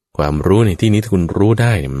ความรู้ในที่นี้ถ้าคุณรู้ไ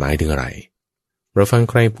ด้เนี่ยหมายถึงอะไรเราฟัง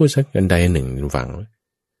ใครพูดสักอันใดหนึ่งฟัง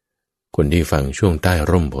คนที่ฟังช่วงใต้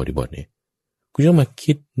ร่มโพธิบทเนี่ยคุณต้องมา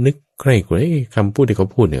คิดนึกใครกูคำพูดที่เขา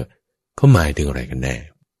พูดเนี่ยเขาหมายถึงอะไรกันแน่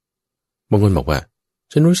บางคนบอกว่า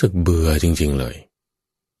ฉันรู้สึกเบื่อจริงๆเลย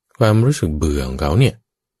ความรู้สึกเบื่อของเขาเนี่ย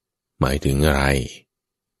หมายถึงอะไร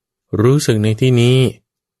รู้สึกในที่นี้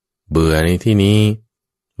เบื่อในที่นี้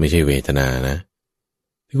ไม่ใช่เวทนานะ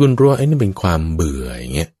ที่คุณรู้ว่าไอ้นี่เป็นความเบื่ออย่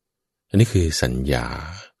างเงี้ยอันนี้คือสัญญา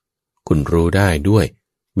คุณรู้ได้ด้วย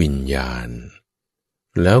วิญญาณ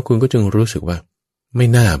แล้วคุณก็จึงรู้สึกว่าไม่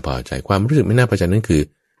น่าพอใจความรู้สึกไม่น่าพอใจนั่นคือ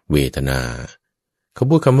เวทนาเขา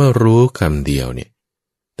พูดคำว่ารู้คำเดียวเนี่ย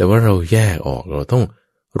แต่ว่าเราแยกออกเราต้อง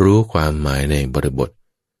รู้ความหมายในบริบท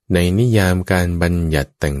ในนิยามการบัญญั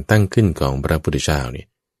ติแต่งตั้งขึ้นของพระพุทธเจ้าเนี่ย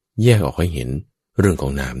แยกออกให้เห็นเรื่องขอ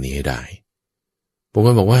งนามนี้ให้ได้บางค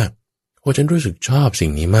นบอกว่า โอ้ฉันรู้สึกชอบสิ่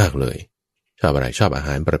งนี้มากเลยชอบอะไรชอบอาห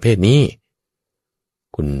ารประเภทนี้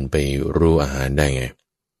คุณไปรู้อาหารได้ไง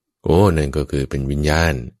โอ้นั่นก็คือเป็นวิญญา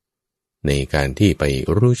ณในการที่ไป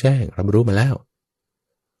รู้แจ้งรับรู้มาแล้ว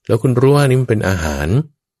แล้วคุณรู้ว่านี่มันเป็นอาหาร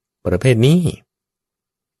ประเภทนี้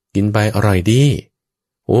กินไปอร่อยดี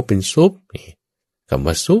โอ้เป็นซุปนี่คำ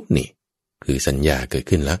ว่าซุปนี่คือสัญญาเกิด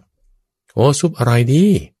ขึ้นแล้วโอ้ซุปอร่อยดี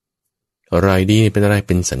อร่อยดีเป็นอะไรเ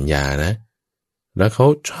ป็นสัญญานะแล้วเขา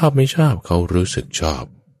ชอบไม่ชอบเขารู้สึกชอบ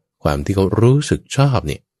ความที่เขารู้สึกชอบ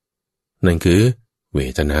เนี่ยนั่นคือเว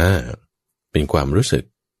ทนาเป็นความรู้สึก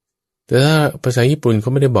แต่ถ้าภาษาญี่ปุ่นเขา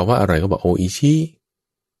ไม่ได้บอกว่าอร่อยเขาบอกโออิชิ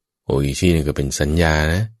โออิชินี่ก็เป็นสัญญา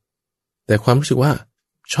นะแต่ความรู้สึกว่า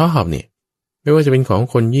ชอบเนี่ยไม่ว่าจะเป็นของ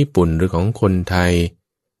คนญี่ปุ่นหรือของคนไทย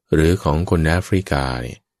หรือของคนแอฟริกาเ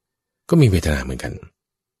นี่ยก็มีเวทนาเหมือนกัน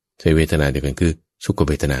ใช้เวทนาเดียวกันคือสุขเ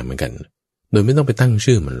วทนาเหมือนกันโดยไม่ต้องไปตั้ง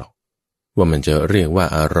ชื่อมันหรอกว่ามันจะเรียกว่า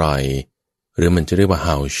อร่อยหรือมันจะเรียกว่าเ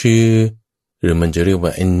ห่าชื่อหรือมันจะเรียกว่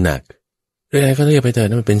าเอ็นหนักหรืออะไรก็เรียกไปเถอะ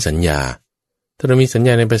นั่นมันเป็นสัญญาถ้าเรามีสัญญ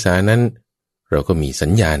าในภาษานั้นเราก็มีสั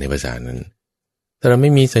ญญาในภาษานั้นถ้าเราไ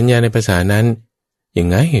ม่มีสัญญาในภาษานั้นยัง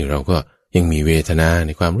ไงเราก็ยังมีเวทนาใ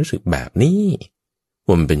นความรู้สึกแบบนี้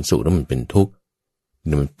ว่ามันเป็นสุขแล้วมันเป็นทุกข์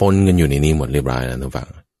มันปนกันอยู่ในนี้หมดเรียบร้อยแล้วทุกฝั่ง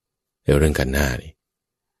เรื่องกันหน้านี่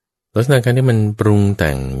ลักษณะการที่มันปรุงแ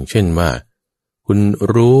ต่งเช่นว่าคุณ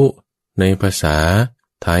รู้ในภาษา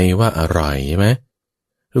ไทยว่าอร่อยใช่ไหม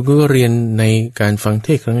แล้วก็เรียนในการฟังเท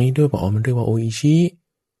ศครั้งนี้ด้วยบอกมันเรียกว่าโออิชิ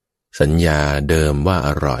สัญญาเดิมว่าอ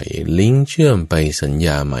ร่อยลิงก์เชื่อมไปสัญญ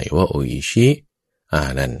าใหม่ว่าโออิชิ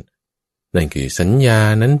นั่นคือสัญญา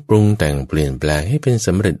นั้นปรุงแต่งเปลี่ยนแปลงให้เป็นส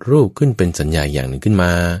ำเร็จรูปขึ้นเป็นสัญญาอย่างหนึ่งขึ้นม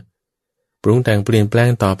าปรุงแต่งเปลี่ยนแปลง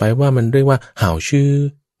ต่อไปว่ามันเรียกว่าเห่าชื่อ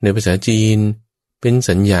ในภาษาจีนเป็น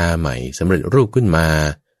สัญญาใหม่สำเร็จรูปขึ้นมา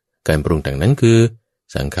การปรุงแต่งนั้นคือ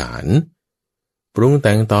สังขารปรุงแ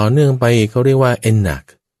ต่งต่อเนื่องไปเขาเรียกว่าเอ็นนัก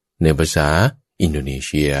ในภาษาอินโดนีเ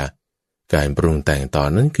ซียการปรุงแต่งต่อ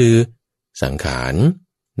นั้นคือสังขาร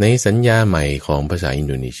ในสัญญาใหม่ของภาษาอิน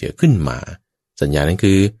โดนีเซียขึ้นมาสัญญานั้น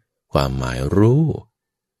คือความหมายรู้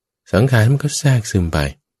สังขารมันก็แทรกซึมไป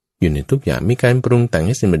อยู่ในทุกอย่างมีการปรุงแต่งใ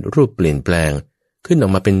ห้สำเร็จรูปเปลี่ยนแปลงขึ้นออ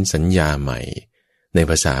กมาเป็นสัญญาใหม่ใน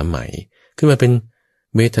ภาษาใหม่ขึ้นมาเป็น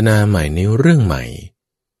เวทนาใหม่ในเรื่องใหม่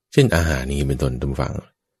เช่นอาหารนี้เป็นต้นทุกฝั่ง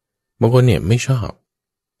บางคนเนี่ยไม่ชอบ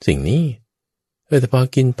สิ่งนี้แต่พอ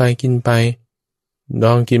กินไปล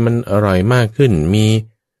องกินมันอร่อยมากขึ้นมี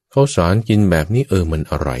เขาสอนกินแบบนี้มัน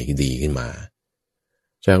อร่อยดีขึ้นมา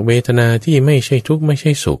จากเวทนาที่ไม่ใช่ทุกข์ไม่ใ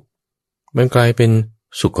ช่สุขมันกลายเป็น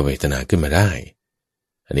สุขเวทนาขึ้นมาได้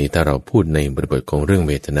อันนี้ถ้าเราพูดในบริบทของเรื่อง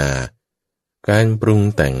เวทนาการปรุง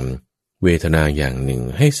แต่งเวทนาอย่างหนึ่ง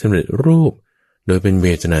ให้สำเร็จรูปโดยเป็นเว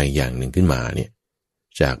ทนาอย่างหนึ่งขึ้นมาเนี่ย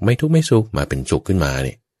จากไม่ทุกข์ไม่สุขมาเป็นสุขขึ้นมาเ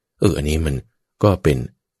นี่ยอันนี้มันก็เป็น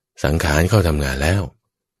สังขารเข้าทำงานแล้ว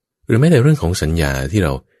หรือแม้แต่เรื่องของสัญญาที่เร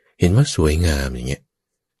าเห็นว่าสวยงามอย่างเงี้ย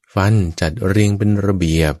ฟันจัดเรียงเป็นระเ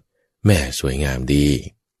บียบแม่สวยงามดี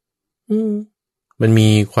มันมี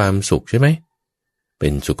ความสุขใช่ไหมเป็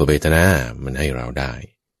นสุขเวทนามันให้เราได้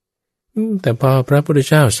แต่พอพระพุทธ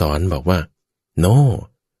เจ้าสอนบอกว่า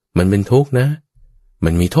มันเป็นทุกข์นะมั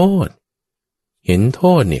นมีโทษเห็นโท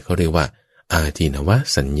ษเนี่ยเขาเรียกว่าอาทินว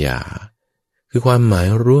สัญญาคือความหมาย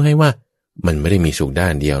รู้ให้ว่ามันไม่ได้มีสุขด้า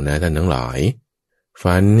นเดียวนะท่านทั้งหลาย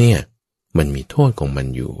ฟันเนี่ยมันมีโทษของมัน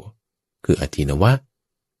อยู่คืออาทินว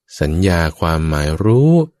สัญญาความหมาย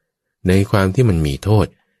รู้ในความที่มันมีโทษ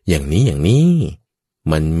อย่างนี้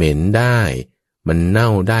มันเหม็นได้มันเน่า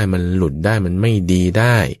ได้มันหลุดได้มันไม่ดีไ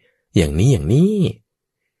ด้อย่างนี้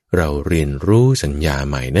เราเรียนรู้สัญญา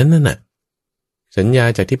ใหม่นั่นน่ะสัญญา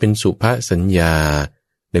จากที่เป็นสุภสัญญา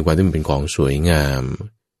ในความที่มันเป็นของสวยงาม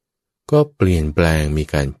ก็เปลี่ยนแปลงมี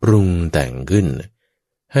การปรุงแต่งขึ้น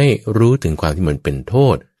ให้รู้ถึงความที่มันเป็นโท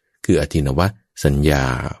ษคืออทินวสัญญา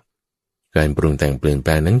การปรุงแต่งเปลี่ยนแป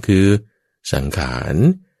ลงนั้นคือสังขาร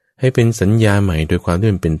ให้เป็นสัญญาใหม่โดยความที่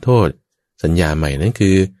มันเป็นโทษสัญญาใหม่นั้น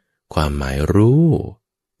คือความหมายรู้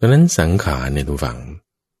ดังนั้นสังขารในทุกฝั่ง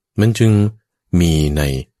มันจึงมีใน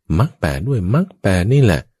มรรคแปดด้วยมรรคแปดนี่แ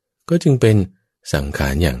หละก็จึงเป็นสังขา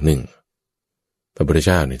รอย่างหนึ่งพระพุทธเ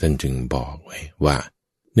จ้าเนี่ยท่านจึงบอกไว้ว่า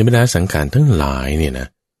ในบรรดาสังขารทั้งหลายเนี่ยนะ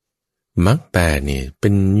มรรคแปดเนี่ยเป็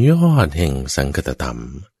นยอดแห่งสังคตธรรม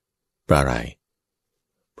เพราะอะไร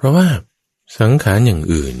เพราะว่าสังขารอย่าง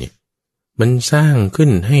อื่นเนี่ยมันสร้างขึ้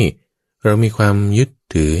นให้เรามีความยึด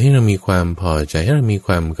ถือให้เรามีความพอใจให้เรามีค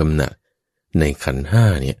วามกำหนัดในขันธ์ห้า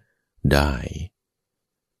เนี่ยได้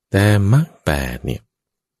แต่มรรคแปดเนี่ย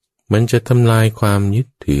มันจะทำลายความยึด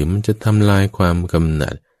ถือมันจะทำลายความกำหนั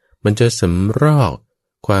ดมันจะสำรอก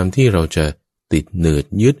ความที่เราจะติดหนืด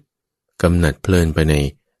ยึดกำหนัดเพลินไปใน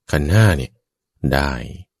ขันธ์ห้าเนี่ยได้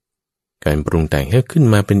การปรุงแต่งให้ขึ้น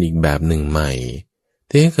มาเป็นอีกแบบหนึ่งใหม่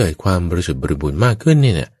ที่ให้เกิดความบริสุทธิ์บริบูรณ์มากขึ้นเ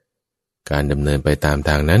นี่ยการดำเนินไปตามท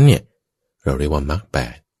างนั้นเนี่ยเราเรียกว่ามรรคแป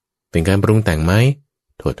ดเป็นการปรุงแต่งไหม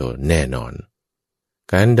โถแน่นอน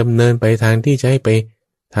การดำเนินไปทางที่จะให้ไป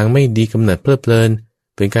ทางไม่ดีกำเนิดเพลิดเพลิน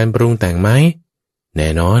เป็นการปรุงแต่งไหมแน่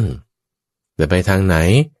นอนแต่ไปทางไหน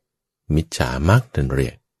มิจฉามรรคท่านเรี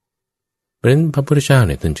ยกเพราะฉะนั้นพระพุทธเจ้าเ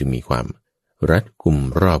นี่ยท่านจึงมีความรัดกุม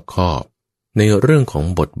รอบคอบในเรื่องของ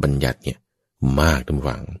บทบัญญัติเนี่ยมากท่าน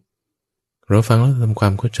ฟังเราฟังแล้วทำควา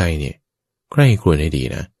มเข้าใจเนี่ยใคร่ครวญให้ดี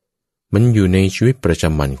นะมันอยู่ในชีวิตประจ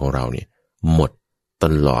ำวันของเราเนี่ยหมดต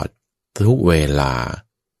ลอดทุกเวลา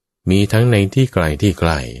มีทั้งในที่ไกลที่ใก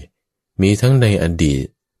ล้มีทั้งในอดีต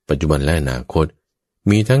ปัจจุบันและอนาคต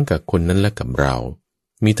มีทั้งกับคนนั้นและกับเรา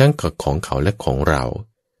มีทั้งกับของเขาและของเรา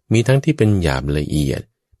มีทั้งที่เป็นหยาบละเอียด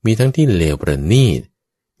มีทั้งที่เลวประณีต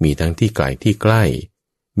มีทั้งที่ไกลที่ใกล้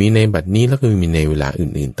มีในบัดนี้แล้วก็มีในเวลา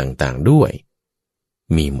อื่นๆต่างๆด้วย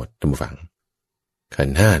มีหมดท่านผู้ฟังขัน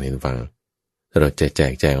ธ์ห้านี่ท่านผู้ฟังเราจะแจ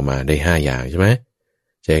กแจงออกมาได้5อย่างใช่ไหม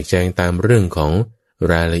แจกแจงตามเรื่องของ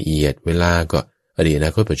รายละเอียดเวลาก็อดีตอน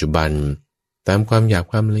าคตปัจจุบันตามความหยาบ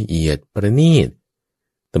ความละเอียดประณีต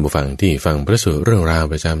ท่านผู้ฟังที่ฟังพระสูตรเรื่องราว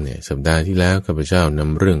ประจำเนี่ยสัปดาห์ที่แล้วข้าพเจ้าน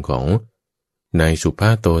ำเรื่องของนายสุภา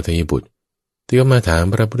โตทยบุตรที่ก็มาถาม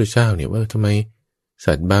พระพุทธเจ้าเนี่ยว่าทำไม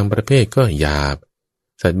สัตว์บางประเภทก็หยาบ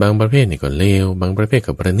สัตว์บางประเภทเนี่ยก็เลวบางประเภท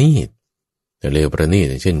ก็ประณีตแต่เลวประณีต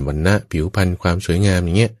เช่นวรรณะผิวพรรณความสวยงามอ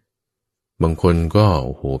ย่างเงี้ยบางคนก็โ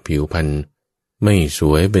อ้โหผิวพรรณไม่ส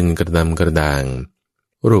วยเป็นกระดำกระด่าง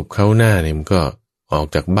รูปเขาหน้าเนี่ยมันก็ออก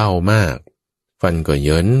จากเบ้ามากฟันก็เห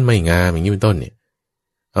ยินไม่งามอย่างนี้เป็นต้นเนี่ย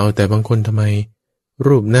เอาแต่บางคนทำไม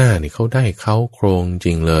รูปหน้าเนี่ยเขาได้เขาโครงจ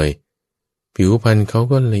ริงเลยผิวพรรณเขา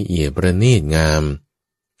ก็ละเอียดประณีตงาม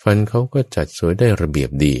ฟันเขาก็จัดสวยได้ระเบียบ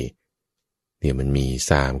ดีเนี่ยมันมี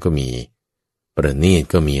3ก็มีประณีต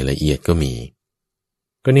ก็มีละเอียดก็มี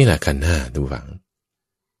ก็นี่แหละขันธ์ห้าทุกฝัง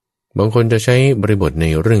บางคนจะใช้บริบทใน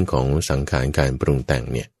เรื่องของสังขารการปรุงแต่ง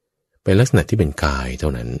เนี่ยเป็นลักษณะที่เป็นกายเท่า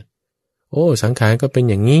นั้นโอ้สังขารก็เป็น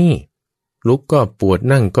อย่างนี้ลุกก็ปวด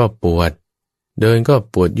นั่งก็ปวดเดินก็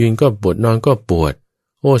ปวดยืนก็ปวดนอนก็ปวด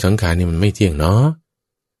โอ้สังขารนี่มันไม่เที่ยงเนาะ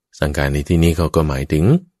สังขารในที่นี้เขาก็หมายถึง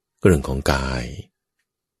เรื่องของกาย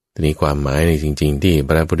ทีนี้ความหมายในจริงๆที่พ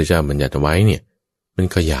ระพุทธเจ้าบัญญัติไว้เนี่ยมัน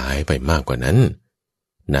ขยายไปมากกว่านั้น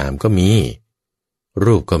นามก็มี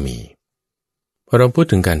รูปก็มีพอเราพูด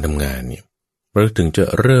ถึงการทำงานเนี่ยเราถึงจะ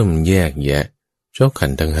เริ่มแยกแยะเจ้าขั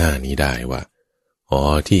นธ์ทั้ง5นี้ได้ว่าอ๋อ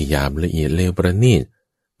ที่หยาบละเอียดเลวประณีต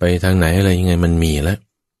ไปทางไหนอะไรยังไงมันมีแล้ว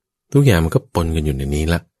ทุกอย่างมันก็ปนกันอยู่ในนี้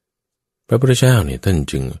ละพระพุทธเจ้าเนี่ยท่าน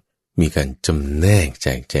จึงมีการจำแนกแจ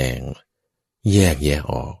กแจงแยกแยะ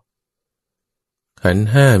ออกขันธ์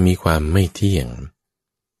ห้ามีความไม่เที่ยง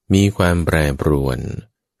มีความแปรปรวน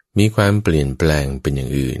มีความเปลี่ยนแปลงเป็นอย่า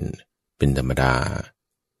งอื่นเป็นธรรมดา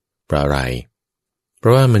เพราะอะไรเพร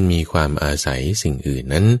าะว่ามันมีความอาศัยสิ่งอื่น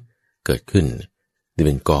นั้นเกิดขึ้นที่เ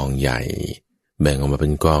ป็นกองใหญ่แบ่งออกมาเป็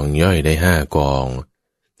นกองย่อยได้5กอง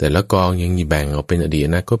แต่ละกองยังแบ่งออกเป็นอดีต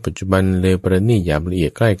อนาคตปัจจุบันเลวประณีตหยาบละเอีย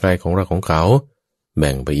ดใกล้ๆของเราของเขาแ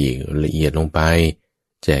บ่งไปอีกละเอียดลงไป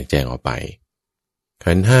แจกแจงออกไป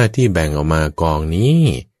ขันธ์ห้าที่แบ่งออกมากองนี้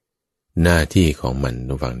หน้าที่ของมันต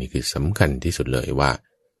รงฝั่งนี้คือสำคัญที่สุดเลยว่า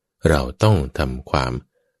เราต้องทำความ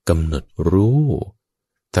กำหนดรู้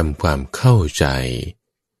ทำความเข้าใจ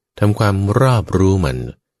ทำความรอบรู้มัน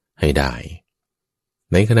ให้ได้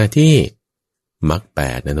ในขณะที่มรรค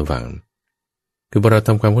8นะทุกฝั่งคือพอเราท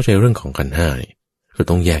ำความเข้าใจเรื่องของขันธ์ห้าเรา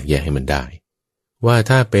ต้องแยกแยะให้มันได้ว่า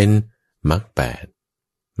ถ้าเป็นมรรค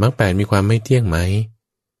8มีความไม่เที่ยงไหม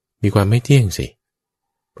มีความไม่เที่ยงสิ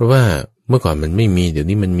เพราะว่าเมื่อก่อนมันไม่มีเดี๋ยว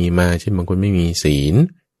นี้มันมีมาเช่นบางคนไม่มีศีล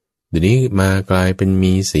เดี๋ยวนี้มากลายเป็น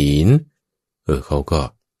มีศีลเขาก็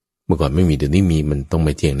เมื่อก่อนไม่มีเดี๋ยวนี้มีมันต้องไ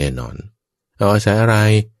ม่เที่ยงแน่นอนเอาอาศัยอะไร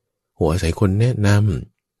อาศัยคนแนะน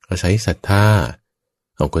ำอาศัยศรัทธา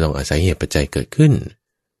เราก็ต้องอาศัยเหตุปัจจัยเกิดขึ้น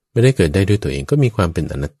ไม่ได้เกิดได้ด้วยตัวเองก็มีความเป็น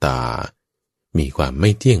อนัตตามีความไม่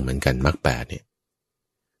เที่ยงเหมือนกันมรรค8เนี่ย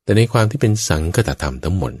แต่ในความที่เป็นสังคตธรรม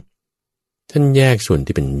ทั้งหมดท่านแยกส่วน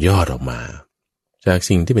ที่เป็นยอดออกมาจาก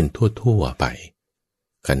สิ่งที่เป็นทั่วๆไป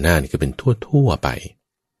ขันธ์ห้านี่ก็เป็นทั่วๆไป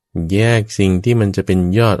แยกสิ่งที่มันจะเป็น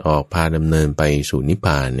ยอดออกพาดำเนินไปสู่นิพพ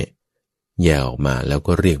านเนี่ยแยกออกมาแล้ว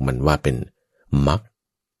ก็เรียกมันว่าเป็นมรรค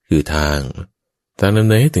คือทางดำเ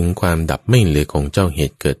นินให้ถึงความดับไม่เหลือของเจ้าเห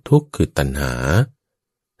ตุเกิดทุกข์คือตัณหา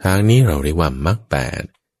ทางนี้เราเรียกว่ามรรค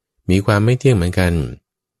8มีความไม่เที่ยงเหมือนกัน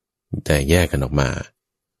แต่แยกกันออกมา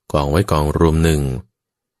กองไว้กองรวมหนึ่ง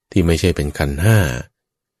ที่ไม่ใช่เป็นขันธ์ห้า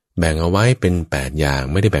แบ่งเอาไว้เป็น8อย่าง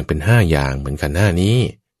ไม่ได้แบ่งเป็น5อย่างเหมือนขันธ์ห้านี้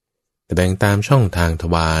แต่แบ่งตามช่องทางท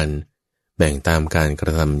วารแบ่งตามการกร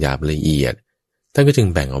ะทำหยาบละเอียดท่านก็จึง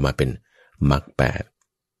แบ่งออกมาเป็น มรรคแปด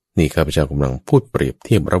นี่ข้าพเจ้ากำลังพูดเปรียบเ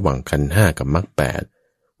ทียบระหว่างขันธ์ห้ากับมรรคแปด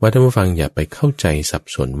ว่าท่านผู้ฟังอย่าไปเข้าใจสับ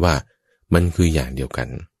สนว่ามันคืออย่างเดียวกัน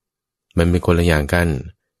มันเป็นคนละอย่างกัน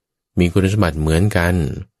มีคุณสมบัติเหมือนกัน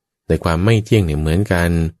แต่ความไม่เที่ยงเนี่ยเหมือนกั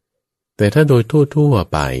นแต่ถ้าโดยทั่ว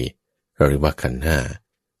ไปเราเรียกว่าขันธ์ห้า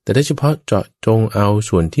แต่ถ้าเฉพาะเจาะจงเอา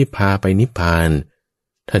ส่วนที่พาไปนิพพาน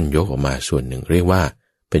ท่านยกออกมาส่วนหนึ่งเรียกว่า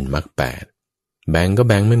เป็นมรรคแปดแบ่งก็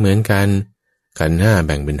แบ่งไม่เหมือนกันขันธ์ห้าแ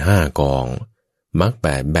บ่งเป็น5 กองมรรคแป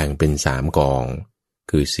ดแบ่งเป็น3 กอง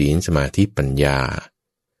คือศีลสมาธิปัญญา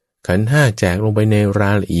ขันธ์ห้าแจกลงไปในร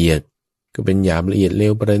ายละเอียดก็เป็นหยาบละเอียดเร็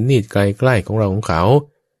วประณีตไกลๆของเราของเขา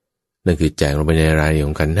นั่นคือแจกลงไปในรายละเอียด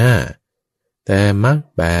ของขันธ์ห้าแต่มรรค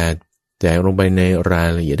แปดแจกลงไปในราย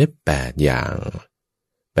ละเอียดได้8 อย่าง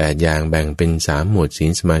8 อย่างแบ่งเป็น3 หมวดศี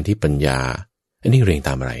ลสมาธิปัญญาอันนี้เรียงต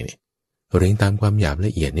ามอะไรเนี่ยเรียงตามความหยาบล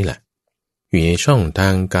ะเอียดนี่แหละอยู่ในช่องทา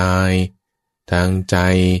งกายทางใจ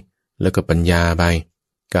แล้วก็ปัญญาไป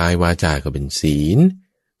กายวาจาก็เป็นศีล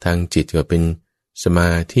ทางจิตก็เป็นสม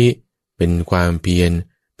าธิเป็นความเพียร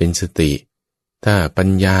เป็นสติถ้าปัญ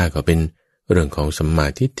ญาก็เป็นเรื่องของสัมมา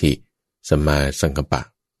ทิฏฐิสัมมาสังกัปปะ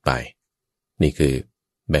ไปนี่คือ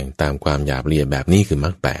แบ่งตามความหยาบละเอียดแบบนี้คือมร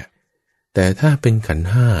รคแปดแต่ถ้าเป็นขันธ์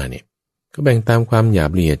ห้าเนี่ยก็แบ่งตามความหยาบ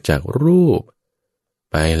ละเอียดจากรูป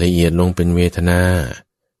ไปละเอียดลงเป็นเวทนา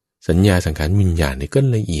สัญญาสังขารวิญญาณนี่ก็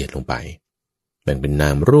ละเอียดลงไปแบ่งเป็นนา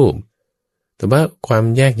มรูปแต่ว่าความ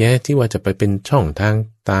แยกแยะที่ว่าจะไปเป็นช่องทาง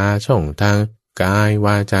ตาช่องทางกายว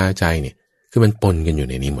าจาใจเนี่ยคือมันปนกันอยู่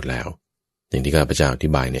ในนี้หมดแล้วอย่างที่ข้าพเจ้าอธิ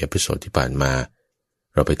บายในเอพิโซดที่ผ่านมา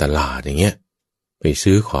เราไปตลาดอย่างเงี้ยไป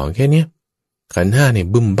ซื้อของแค่เนี้ยขันธ์ห้าเนี่ย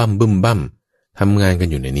บึ้มบั่มทำงานกัน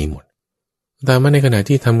อยู่ในนี้หมดแต่มาในขณะ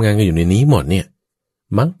ที่ทำงานกันอยู่ในนี้หมดเนี่ย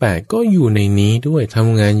มรรคแปดก็อยู่ในนี้ด้วยท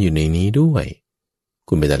ำงานอยู่ในนี้ด้วย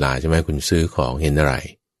คุณไปตลาดใช่ไหมคุณซื้อของเห็นอะไร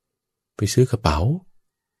ไปซื้อกระเป๋า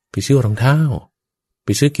ไปซื้อรองเท้าไป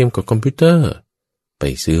ซื้อเกมกับคอมพิวเตอร์ไป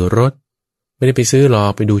ซื้อรถไม่ได้ไปซื้อหรอ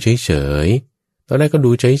กไปดูเฉยๆตอนแรกก็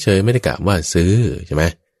ดูเฉยๆไม่ได้กะว่าซื้อใช่ไหม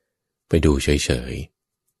ไปดูเฉย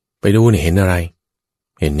ๆไปดูเนี่ยเห็นอะไร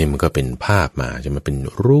เห็นเนี่ยมันก็เป็นภาพมาจะมาเป็น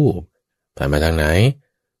รูปผ่านมาทางไหน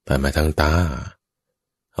ผ่านมาทางตา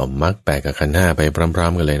เอามรรคแปดกับขันธ์ห้าไปพร้อ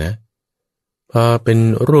มๆกันเลยนะพอเป็น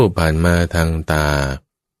รูปผ่านมาทางตา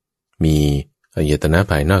มีอายตนะ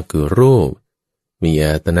ภายนอกคือรูปมีอา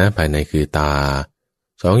ยตนะภายในคือตา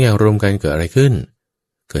2 อย่างรวมกันเกิดอะไรขึ้น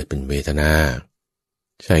เกิดเป็นเวทนา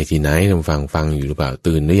ใช่ที่ไหนท่านฟังอยู่หรือเปล่า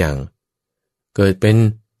ตื่นหรือยังเกิดเป็น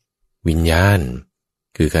วิญญาณ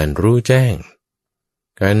คือการรู้แจ้ง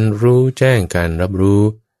การรู้แจ้งการรับรู้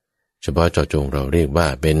เฉพาะเจาะจงเราเรียกว่า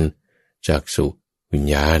เป็นจักษุวิญ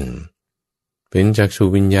ญาณเป็นจักษุ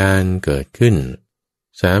วิญญาณเกิดขึ้น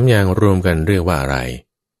3 อย่างรวมกันเรียกว่าอะไร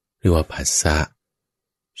เรียกว่าผัสสะ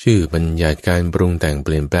ชื่อบัญญัติการปรุงแต่งเป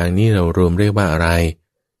ลี่ยนแปลงนี้เรารวมเรียกว่าอะไร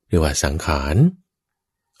เรียกว่าสังขาร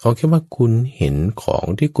เอาแค่ว่าคุณเห็นของ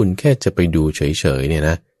ที่คุณแค่จะไปดูเฉยๆเนี่ย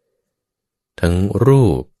นะทั้งรู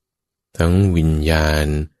ปทั้งวิญญาณ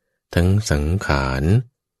ทั้งสังขาร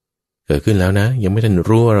เกิดขึ้นแล้วนะยังไม่ทัน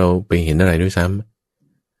รู้ว่าเราไปเห็นอะไรด้วยซ้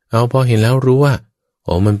ำเอาพอเห็นแล้วรู้ว่า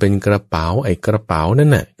อ๋อมันเป็นกระเป๋าไอ้กระเป๋านั่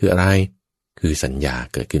นน่ะคืออะไรคือสัญญา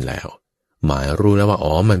เกิดขึ้นแล้วหมายรู้แล้วว่า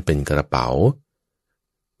อ๋อมันเป็นกระเป๋า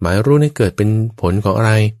หมายรู้นี่เกิดเป็นผลของอะไ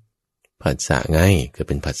รผัสสะไงเกิด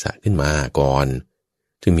เป็นผัสสะขึ้นมาก่อน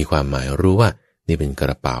จึงมีความหมายรู้ว่านี่เป็นก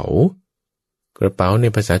ระเป๋ากระเป๋าใน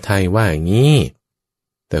ภาษาไทยว่าอย่างนี้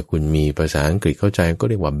แต่คุณมีภาษาอังกฤษเข้าใจก็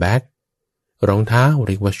เรียกว่า bag รองเท้าเ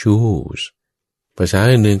รียกว่า shoes ภาษา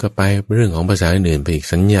อื่นๆก็ไปเรื่องของภาษาอื่นๆไปอีก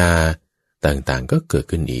สัญญาต่างๆก็เกิด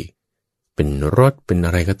ขึ้นอีกเป็นรถเป็นอ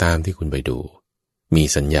ะไรก็ตามที่คุณไปดูมี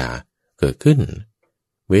สัญญาเกิดขึ้น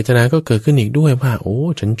เวทนาก็เกิดขึ้นอีกด้วยว่าโอ้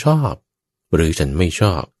ฉันชอบหรือฉันไม่ช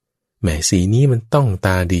อบแหมสีนี้มันต้องต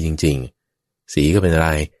าดีจริงๆสีก็เป็นอะไร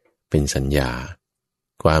เป็นสัญญา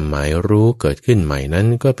ความหมายรู้เกิดขึ้นใหม่นั้น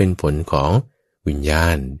ก็เป็นผลของวิญญา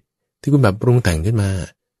ณที่คุณแบบปรุงแต่งขึ้นมา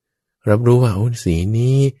รับรู้ว่าโอ้สี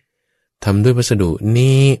นี้ทำด้วยวัสดุ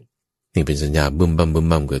นี้นี่เป็นสัญญาบึม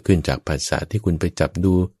บัมเกิดขึ้นจากภาษาที่คุณไปจับ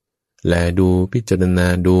ดูแลดูพิจารณา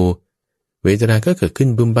ดูเวทนาก็เกิดขึ้น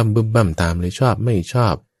บึมบัมตามเลยชอบไม่ชอ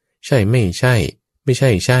บใช่ไม่ใช่ไม่ใช่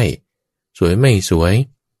ใช่สวยไม่สวย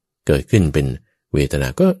เกิดขึ้นเป็นเวทนา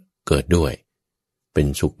ก็เกิดด้วยเป็น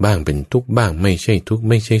สุขบ้างเป็นทุกข์บ้างไม่ใช่ทุกข์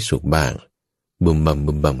ไม่ใช่สุขบ้างบึม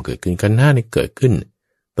บัมเกิดขึ้นขันธ์ห้านี่เกิดขึ้น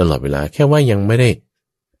ตลอดเวลาแค่ว่ายังไม่ได้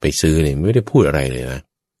ไปซื้อเนี่ยไม่ได้พูดอะไรเลยนะ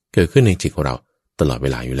เกิดขึ้นในจิตของเราตลอดเว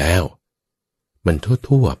ลาอยู่แล้วมัน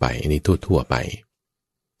ทั่วไปอันนี้ทั่วไป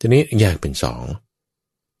ทีนี้แยกเป็น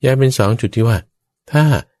2จุดที่ว่าถ้า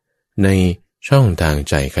ในช่องทาง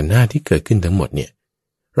ใจขันธ์ห้าที่เกิดขึ้นทั้งหมดเนี่ย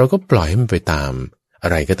เราก็ปล่อยให้มันไปตาม อะ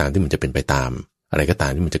ไรก็ตามที่มันจะเป็นไปตามอะไรก็ตา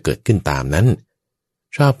มที่มันจะเกิดขึ้นตามนั้น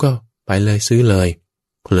ชอบก็ไปเลยซื้อเลย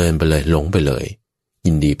เพลินไปเลยหลงไปเลย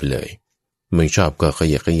ยินดีไปเลยไม่ชอบก็ข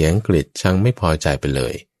ยะแขยงเกลียดชังไม่พอใจไปเล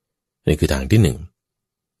ยนี่คือทางที่หนึ่ง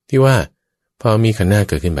ที่ว่าพอมีขันธ์ห้า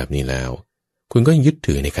เกิดขึ้นแบบนี้แล้วคุณก็ยึด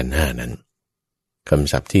ถือในขันธ์ห้านั้นค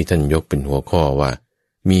ำศัพท์ที่ท่านยกเป็นหัวข้อว่า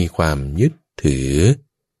มีความยึดถือ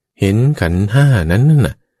เห็นขันธ์ห้านั้น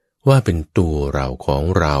น่ะว่าเป็นตัวเราของ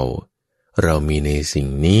เราเรามีในสิ่ง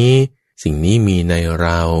นี้สิ่งนี้มีในเร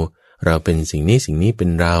าเราเป็นสิ่งนี้สิ่งนี้เป็น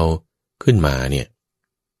เราขึ้นมาเนี่ย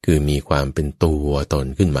คือมีความเป็นตัวตน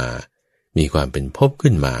ขึ้นมามีความเป็นภพ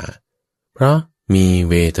ขึ้นมาเพราะมี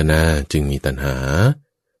เวทนาจึงมีตัณหา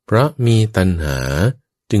เพราะมีตัณหา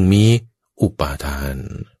จึงมีอุปาทาน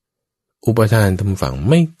อุปาทานทำฝัง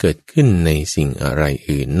ไม่เกิดขึ้นในสิ่งอะไร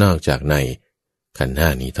อื่นนอกจากในขันธ์ห้า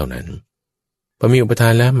นี้เท่านั้นพอมีอุปาทา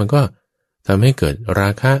นแล้วมันก็ทำให้เกิดรา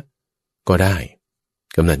คะก็ได้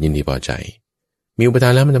กำหนัดยินดีพอใจมีอุปาทา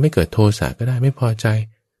นแล้วมันจะไม่เกิดโทสะก็ได้ไม่พอใจ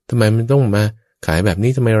ทำไมมันต้องมาขายแบบ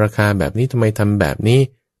นี้ทำไมราคาแบบนี้ทำไมทำแบบนี้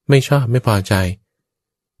ไม่ชอบไม่พอใจ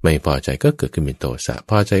ไม่พอใจก็เกิดขึ้นเป็นโทสะ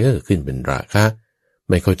พอใจก็เกิดขึ้นเป็นราคะ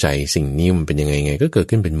ไม่เข้าใจสิ่งนี้มันเป็นยังไงก็เกิด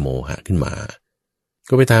ขึ้นเป็นโมหะขึ้นมา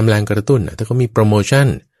ก็ไปตามแรงกระตุ้นถ้าเขามีโปรโมชั่น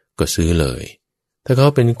ก็ซื้อเลยถ้าเขา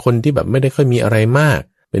เป็นคนที่แบบไม่ได้ค่อยมีอะไรมาก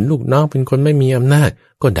เป็นลูกน้องเป็นคนไม่มีอำนาจ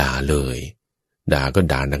ก็ด่าเลยด่าก็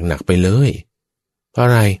ด่าหนักๆไปเลยเพราะอ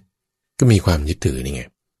ะไรก็มีความยึดถือนี่ไง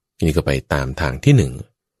ทีนี้ก็ไปตามทางที่หนึ่ง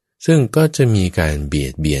ซึ่งก็จะมีการเบีย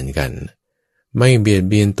ดเบียนกันไม่เบียด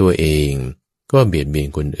เบียนตัวเองก็เบียดเบียน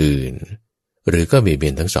คนอื่นหรือก็เบียดเบี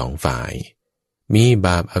ยนทั้งสองฝ่ายมีบ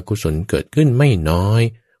าปอกุศลเกิดขึ้นไม่น้อย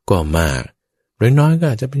ก็มากน้อยก็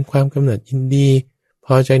อาจจะเป็นความกำหนัดยินดีพ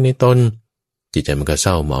อใจในตนจิตใจมันก็เศ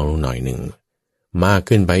ร้าหมองลงหน่อยหนึ่งมาก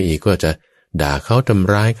ขึ้นไปอีกก็จะด่าเขาท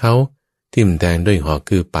ำร้ายเขาทิ่มแทงด้วยหอก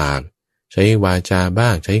คือปากใช้วาจาบ้า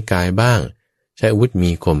งใช้กายบ้างใช้อาวุธ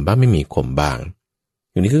มีคมบ้างไม่มีคมบ้าง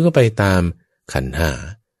อย่างนี้ก็ไปตามขันธ์ห้า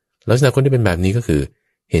ลักษณะคนที่เป็นแบบนี้ก็คือ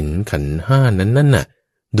เห็นขันธ์ห้านั้นน่ะ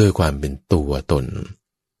โดยความเป็นตัวตน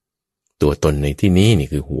ตัวตนในที่นี้นี่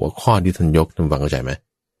คือหัวข้อที่ท่านยกท่านฟังเข้าใจไหม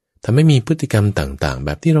ถ้าไม่มีพฤติกรรมต่างๆแบ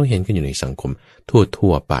บที่เราเห็นกันอยู่ในสังคมทั่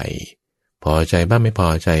วไปพอใจบ้างไม่พอ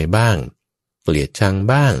ใจบ้างเกลียดชัง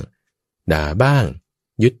บ้างด่าบ้าง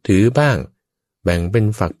ยึดถือบ้างแบ่งเป็น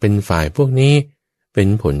ฝักเป็นฝ่ายพวกนี้เป็น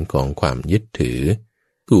ผลของความยึดถือ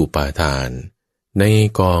อุปาทานใน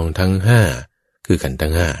กองทั้งห้าคือขันธ์ทั้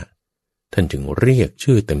งห้าท่านจึงเรียก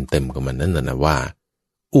ชื่อเต็มๆของมันนั่นนะว่า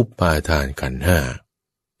อุปาทานขันธ์ห้า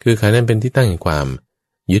คือขันธ์นั้นเป็นที่ตั้งแห่งความ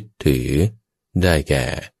ยึดถือได้แก่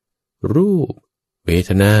รูปเวท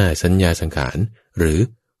นาสัญญาสังขารหรือ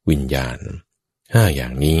วิญญาณห้าอย่า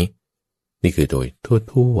งนี้นี่คือโดย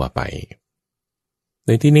ทั่วไปใน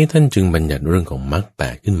ที่นี้ท่านจึงบัญญัติเรื่องของมรรคแป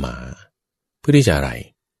ดขึ้นมาเพื่อที่จะอะไร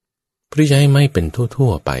เพื่อที่จะให้ไม่เป็นทั่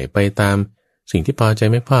วไปตามสิ่งที่พอใจ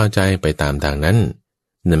ไม่พอใจไปตามทางนั้น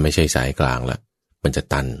นั่นไม่ใช่สายกลางละมันจะ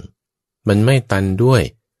ตันมันไม่ตันด้วย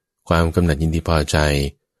ความกำหนัดยินดีพอใจ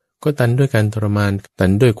ก็ตันด้วยการทรมานตั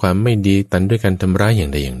นด้วยความไม่ดีตันด้วยการทำร้ายอย่า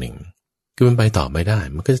งใดอย่างหนึ่งคือมันไปต่อไม่ได้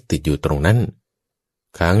มันก็จะติดอยู่ตรงนั้น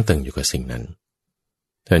ค้างตึงอยู่กับสิ่งนั้น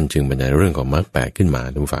ท่านจึงบรรยายเรื่องของมรรคแปดขึ้นมา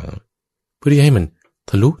ทุกฝั่งเพื่อที่ให้มัน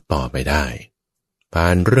ทะลุต่อไปได้ผ่า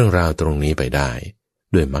นเรื่องราวตรงนี้ไปได้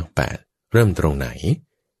ด้วยมรรคแปดเริ่มตรงไหน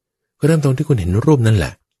ก็เริ่มตรงที่คุณเห็นรูปนั่นแหล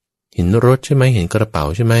ะเห็นรถใช่ไหมเห็นกระเป๋า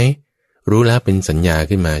ใช่ไหมรู้แล้วเป็นสัญญา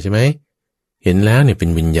ขึ้นมาใช่ไหมเห็นแล้วเนี่ยเป็น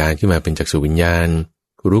วิญญาณขึ้นมาเป็นจักษุวิญญาณ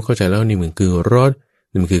รู้เข้าใจแล้วนี่มันคือรถ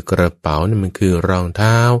นี่มันคือกระเป๋านี่มันคือรองเ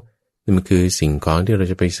ท้านี่มันคือสิ่งของที่เรา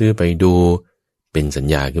จะไปซื้อไปดูเป็นสัญ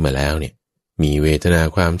ญาขึ้นมาแล้วเนี่ยมีเวทนา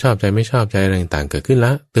ความชอบใจไม่ชอบใจอะไรต่างๆเกิดขึ้นล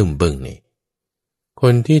ะตึมบึ้งนี่ค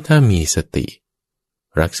นที่ถ้ามีสติ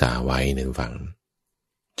รักษาไว้ในฝัง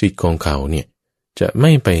จิตของเขาเนี่ยจะไ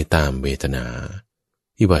ม่ไปตามเวทนา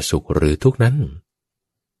ที่ว่าสุขหรือทุกข์นั้น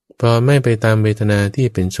พอไม่ไปตามเวทนาที่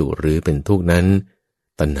เป็นสุขหรือเป็นทุกข์นั้น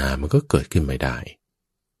ตัณหามันก็เกิดขึ้นไม่ได้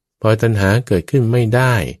พอตัณหาเกิดขึ้นไม่ไ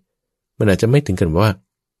ด้มันอาจจะไม่ถึงกันว่า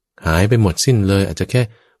หายไปหมดสิ้นเลยอาจจะแค่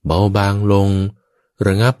เบาบางลงร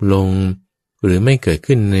ะงับลงหรือไม่เกิด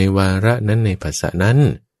ขึ้นในวาระนั้นในภาษานั้น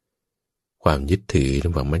ความยึดถือทั้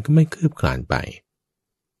งหมดมันก็ไม่คืบคลานไป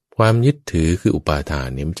ความยึดถือคืออุปาทาน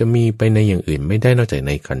เนี่ยมันจะมีไปในอย่างอื่นไม่ได้นอกจากใ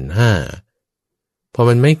นขันธ์ห้าพอ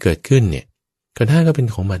มันไม่เกิดขึ้นเนี่ยขันธ์ห้าก็เป็น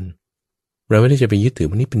ของมันเราไม่ได้จะไปยึดถือ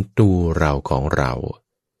มันนี่เป็นตัวเราของเรา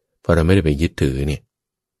พอเราไม่ได้ไปยึดถือเนี่ย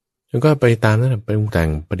แล้วก็ไปตามนั้นไปปรุงแต่ง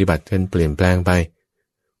ปฏิบัติกันเปลี่ยนแปลงไป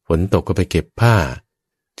ฝนตกก็ไปเก็บผ้า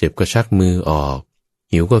เจ็บก็ชักมือออก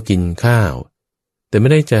หิวก็กินข้าวแต่ไม่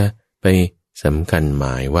ได้จะไปสำคัญหม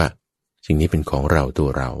ายว่าสิ่งนี้เป็นของเราตัว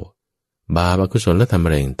เราบาปอกุศลและทำอะ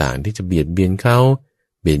ไรต่างๆที่จะเบียดเบียนเขา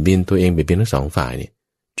เบียดเบียนตัวเองเบียดเบียนทั้งสองฝ่ายเนี่ย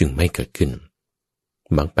จึงไม่เกิดขึ้น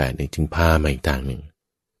มรรคแปดเนี่ยจึงพามาอีกทางหนึ่ง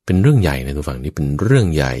เป็นเรื่องใหญ่นะทุกฝั่งนี้เป็นเรื่อง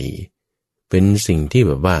ใหญ่เป็นสิ่งที่แ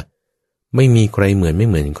บบว่าไม่มีใครเหมือนไม่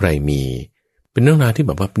เหมือนใครมีเป็นเรื่องราวที่แ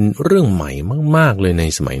บบว่าเป็นเรื่องใหม่มากๆเลยใน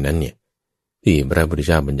สมัยนั้นเนี่ยที่พระพุทธเ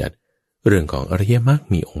จ้าบัญญัติเรื่องของอริยมรรค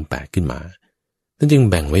มีองค์แปดขึ้นมาท่านจึง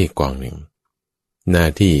แบ่งไว้อีกกองหนึ่งหน้า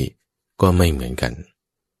ที่ก็ไม่เหมือนกัน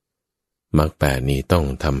มรรคแปดนี้ต้อง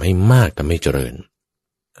ทำให้มากทำให้เจริญ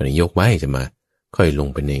อันนี้ยกไว้จะมาค่อยลง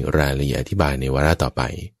ไปในรายละเอียดอธิบายในวาระต่อไป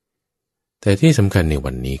แต่ที่สำคัญใน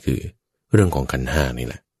วันนี้คือเรื่องของขันธ์ห้านี่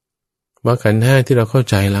แหละว่าขันธ์ห้าที่เราเข้า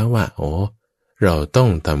ใจแล้วว่าเราต้อง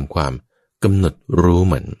ทำความกำหนดรู้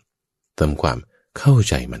มันทำความเข้า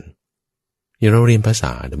ใจมันอย่างเราเรียนภาษ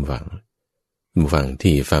าท่านฟัง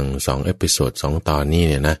ที่ฟัง2 เอพิโซด 2 ตอนนี้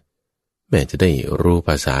เนี่ยนะแม้จะได้รู้ภ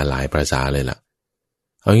าษาหลายภาษาเลยล่ะ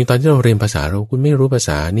เอาอย่างตอนที่เราเรียนภาษาคุณไม่รู้ภาษ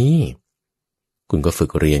านี้คุณก็ฝึ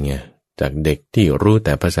กเรียนไงจากเด็กที่รู้แ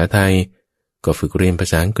ต่ภาษาไทยก็ฝึกเรียนภา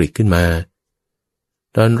ษาอังกฤษขึ้นมา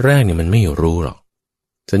ตอนแรกเนี่ยมันไม่รู้หรอก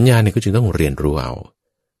สัญญาเนี่ยก็จึงต้องเรียนรู้เอา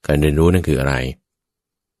การเรียนรู้นั่นคืออะไร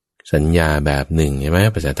สัญญาแบบหนึ่งใช่ไหม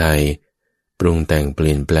ภาษาไทยปรุงแต่งเป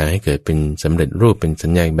ลี่ยนแปลงให้เกิดเป็นสำเร็จรูปเป็นสั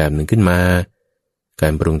ญญาแบบหนึ่งขึ้นมากา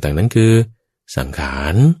รปรุงแต่งนั้นคือสังขา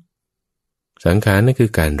รนั่นคือ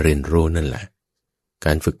การเรียนรู้นั่นแหละก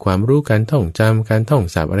ารฝึกความรู้การท่องจำการท่อง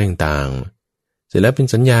ศัพท์อะไรต่างๆเสร็จแล้วเป็น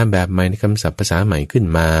สัญญาแบบใหม่ในคำศัพท์ภาษาใหม่ขึ้น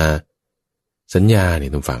มาสัญญาเนี่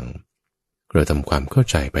ยต้องฟังเราทำความเข้า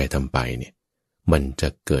ใจไปทำไปเนี่ยมันจะ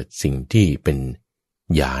เกิดสิ่งที่เป็น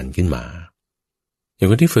ญาณขึ้นมาอย่าง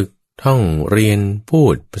คนที่ฝึกท่องเรียนพู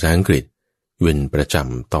ดภาษาอังกฤษเป็นประจ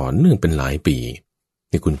ำต่อเนื่องเป็นหลายปี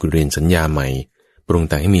นี่คุณเรียนสัญญาใหม่ปรุง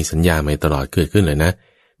แต่งให้มีสัญญาใหม่ตลอดเกิดขึ้นเลยนะ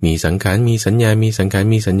มีสังขารมีสัญญามีสังขาร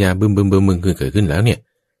มีสัญญาบึ้มเกิดขึ้นแล้วเนี่ย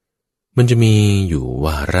มันจะมีอยู่ว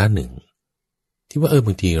าระหนึ่งที่ว่าบ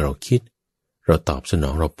างทีเราคิดเราตอบสนอ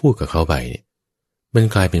งเราพูดกับเขาไปเนี่ยมัน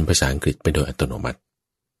กลายเป็นภาษาอังกฤษไปโดยอัตโนมัติ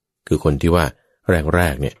คือคนที่ว่าแร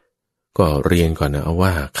กเนี่ยก็เรียนก่อนนะเอาว่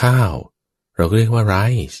าข้าวเราก็เรียกว่า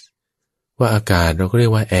rice ว่าอากาศเราก็เรีย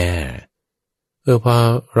กว่า air พอ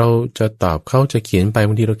เราจะตอบเขาจะเขียนไปบ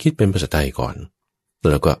างทีเราคิดเป็นภาษาไทยก่อน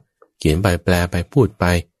แล้วก็เขียนไปแปลไปพูดไป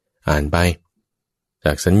อ่านไปจ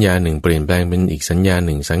ากสัญญาหนึ่งเปลี่ยนแปลงเป็นอีกสัญญาห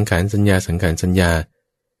นึ่งสังขารสัญญาสังขารสัญญา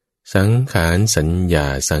สังขารสัญญา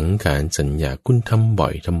สังขารสัญญาคุณทำบ่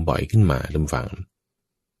อยขึ้นมาลำฟัง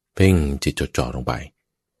เพ่งจิตจดจ่อลงไป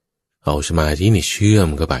เอาสมาธินี่เชื่อม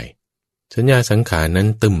เข้าไปสัญญาสังขารนั้น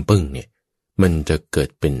ตึมปึ้งเนี่ยมันจะเกิด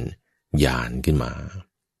เป็นญาณขึ้นมา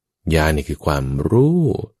ญาณนี่คือความรู้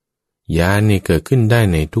ญาณนี่เกิดขึ้นได้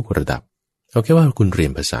ในทุกระดับเอาแค่ว่าคุณเรีย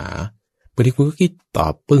นภาษาบางทีคุณก็คิดตอ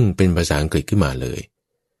บปึ้งเป็นภาษาอังกฤษขึ้นมาเลย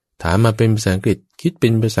ถามมาเป็นภาษาอังกฤษคิดเป็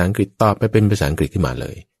นภาษาอังกฤษตอบไปเป็นภาษาอังกฤษขึ้นมาเล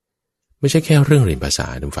ยไม่ใช่แค่เรื่องเรียนภาษา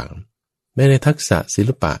ท่านฟังแม้ในทักษะศิ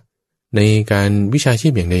ลปะในการวิชาชี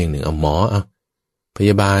พอย่างใดอย่างหนึ่งเอาหมอเอาพย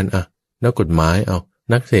าบาลนักกฎหมายเอา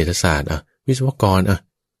นักเศรษฐศาสตร์วิศวกร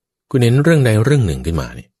คุณเน้นเรื่องใดเรื่องหนึ่งขึ้นมา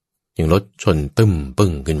เนี่ยอย่างรถชนตึ้มปึ้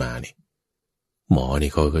งขึ้นมาเนี่ยหมอ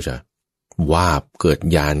นี่เขาก็จะวาบเกิด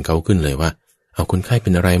ญาณเขาขึ้นเลยว่าเอาคนไข้เป็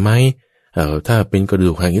นอะไรไหมถ้าเป็นกระ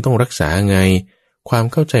ดูกหักนี่ต้องรักษาไงความ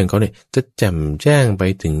เข้าใจของเขาเนี่ยจะแจ่มแจ้งไป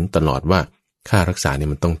ถึงตลอดว่าค่ารักษาเนี่ย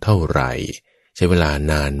มันต้องเท่าไหร่ใช้เวลา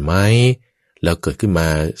นานไหมแล้วเกิดขึ้นมา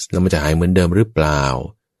แล้วมันจะหายเหมือนเดิมหรือเปล่า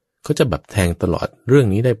เขาจะแบบแทงตลอดเรื่อง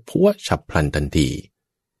นี้ได้พัวฉับพลันทันที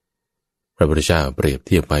พระพุทธเจ้าเปรียบเ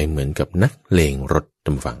ทียบไปเหมือนกับนักเลงรถต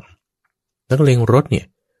ำฝังนักเลงรถเนี่ย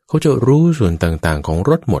เขาจะรู้ส่วนต่างๆของ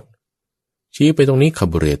รถหมดชี้ไปตรงนี้คา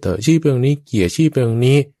ร์บูเรเตอร์ชี้ไปตรงนี้เกียร์ชี้ไปตรง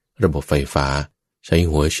นี้ระบบไฟฟ้าใช้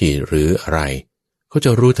หัวฉีดหรืออะไรเขาจ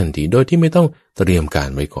ะรู้ทันทีโดยที่ไม่ต้องเตรียมการ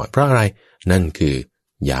ไว้ก่อนเพราะอะไรนั่นคือ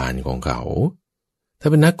ญาณของเขาถ้า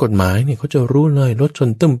เป็นนักกฎหมายเนี่ยเขาจะรู้เลยรถชน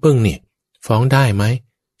ตึ้มปึ้งเนี่ยฟ้องได้ไหม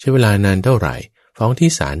ใช้เวลานานเท่าไหร่ฟ้องที่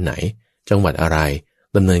ศาลไหนจังหวัดอะไร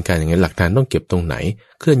ดำเนินการอย่างไรหลักฐานต้องเก็บตรงไหน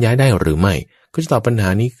เคลื่อนย้ายได้หรือไม่ก็จะตอบปัญหา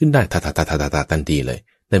นี้ขึ้นได้ทันทีเลย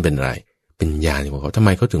นั่นเป็นอะไรเป็นญาณของเขาทำไม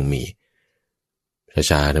เขาถึงมี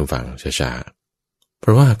ช้าๆท่านฟังช้าๆเพร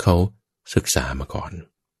าะว่าเขาศึกษามาก่อน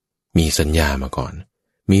มีสัญญามาก่อน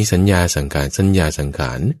มีสัญญาสังขารสัญญาสังข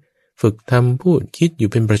ารฝึกทำพูดคิดอยู่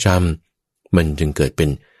เป็นประจำมันจึงเกิดเป็น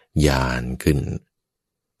ญาณขึ้น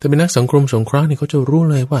แต่เป็นนักสังคมสงเคราะห์นี่เขาจะรู้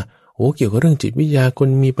เลยว่าเกี่ยวกับเรื่องจิตวิทยาคน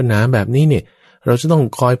มีปัญหาแบบนี้เนี่ยเราจะต้อง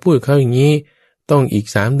คอยพูดเขาอย่างนี้ต้องอีก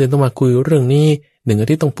3 เดือนต้องมาคุยเรื่องนี้1 อา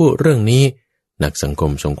ทิตย์ต้องพูดเรื่องนี้นักสังค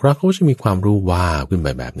มสงเคราะห์เขาจะมีความรู้ว่าขึ้นไป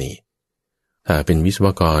แบบนี้ถ้าเป็นวิศว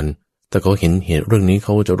กรแต่เขาเห็นเหตุเรื่องนี้เข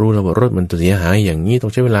าจะรู้แล้วว่ารถมันเสียหายอย่างนี้ต้อ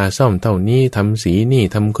งใช้เวลาซ่อมเท่านี้ทำสีนี่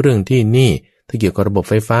ทำเครื่องที่นี่ถ้าเกี่ยวกับระบบ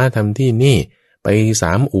ไฟฟ้าทำที่นี่ ไป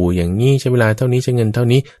3 อู่อย่างนี้ใช้เวลาเท่านี้ใช้เงินเท่า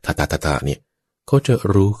นี้ทะเนี่ยเขาจะ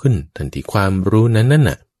รู้ขึ้นทันทีความรู้นั้น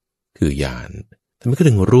น่ะคือญาณแต่ไม่ก็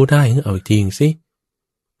ถึงรู้ได้เอาจริงสิ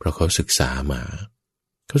เพราะเขาศึกษามา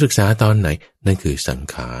เขาศึกษาตอนไหนนั่นคือสัง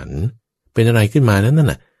ขารเป็นอะไรขึ้นมานั้น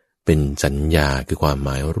น่ะเป็นสัญญาคือความหม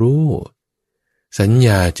ายรู้สัญญ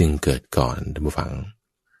าจึงเกิดก่อนท่านผู้ฟัง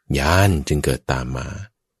ญาณจึงเกิดตามมา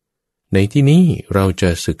ในที่นี้เราจะ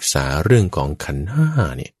ศึกษาเรื่องของขันธ์ห้า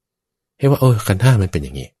เนี่ยให้ว่าขันธ์ห้ามันเป็นอ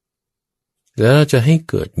ย่างนี้แล้วเราจะให้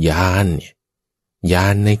เกิดญาณเนี่ยญา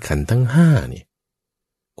ณในขันธ์ทั้งห้าเนี่ย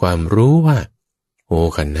ความรู้ว่า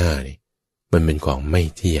ขันธ์ห้านี่มันเป็นของไม่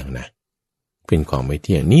เที่ยงนะเป็นของไม่เ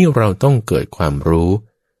ที่ยงนี่เราต้องเกิดความรู้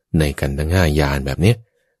ในขันธ์ทั้งห้าญาณแบบนี้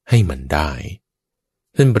ให้มันได้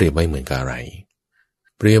ท่านเปรียบไว้เหมือนกับอะไร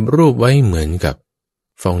เปรียบรูปไว้เหมือนกับ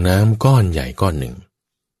ฟองน้ำก้อนใหญ่ก้อนหนึ่ง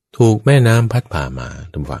ถูกแม่น้ำพัดพามา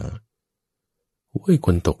ท่านฟังค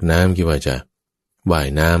นตกน้ำคิดว่าจะว่าย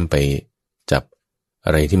น้ำไปจับอ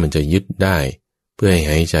ะไรที่มันจะยึดได้เพื่อให้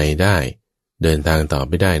หายใจได้เดินทางต่อไ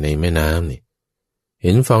ปได้ในแม่น้ำนี่เ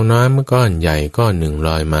ห็นฟองน้ำก้อนใหญ่ก้อนหนึ่งล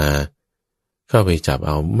อยมาเข้าไปจับเ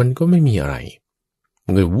อามันก็ไม่มีอะไรมั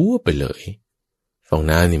นก็วูบไปเลยฟอง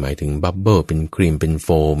น้ำนี่หมายถึงบับเบิ้ลเป็นครีมเป็นโฟ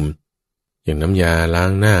มอย่างน้ำยาล้า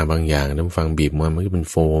งหน้าบางอย่างน้ำฟังบีบมันก็เป็น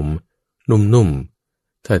โฟมนุ่ม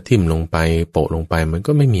ๆถ้าทิ่มลงไปโปะลงไปมัน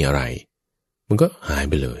ก็ไม่มีอะไรมันก็หาย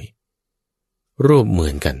ไปเลยรูปเหมื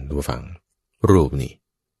อนกันท่านผู้ฟังรูปนี่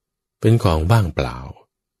เป็นของว่างเปล่า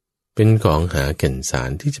เป็นของหาแก่นสาร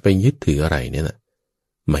ที่จะไปยึดถืออะไรเนี่ยนะ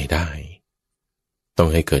ไม่ได้ต้อง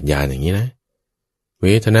ให้เกิดญาณอย่างนี้นะเว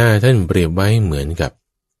ทนาท่านเปรียบไว้เหมือนกับ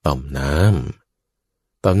ต่อมน้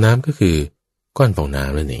ำก็คือก้อนฟองน้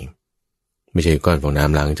ำนั่นเองไม่ใช่ก้อนฟองน้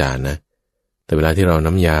ำล้างจานนะแต่เวลาที่เรา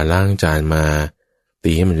น้ำยาล้างจานมา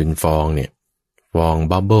ตีให้มันเป็นฟองเนี่ยฟอง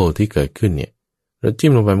บับเบิ้ลที่เกิดขึ้นเนี่ยแล้วจิ้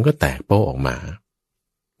มลงไปมันก็แตกโป๊ะออกมา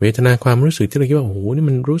เวทนาความรู้สึกที่เราคิดว่านี่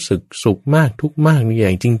มันรู้สึกสุขมากทุกข์มากนี่อ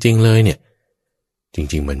ย่างจริงๆเลยเนี่ยจ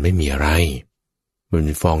ริงๆมันไม่มีอะไรมันเ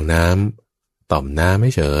ป็นฟองน้ำต่อมน้ำไ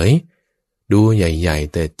ม่เฉยดูใหญ่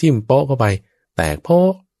ๆแต่จิ้มโป๊ะเข้าไปแตกโป๊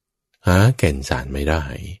ะหาแก่นสารไม่ได้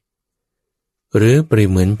หรือเปรียบ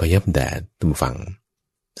เหมือนพยับแดดตุ้มฟัง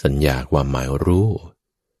สัญญาความหมายรู้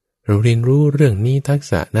เราเรียนรู้เรื่องนี้ทัก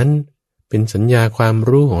ษะนั้นเป็นสัญญาความ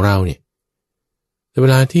รู้ของเราเนี่ยแต่เว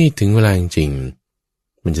ลาที่ถึงเวลาจริง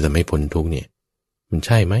ๆมันจะทำให้พ้นทุกข์เนี่ยมันใ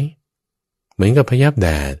ช่ไหมเหมือนกับพยับแด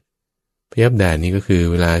ดนี่ก็คือ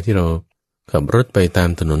เวลาที่เราขับรถไปตาม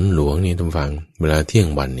ถนนหลวงนี่ตุ้มฟังเวลาเที่ยง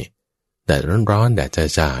วันเนี่ยแดดร้อนๆแดด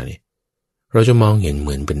จ้าๆเนี่ยเราจะมองเห็นเห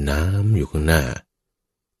มือนเป็นน้ำอยู่ข้างหน้า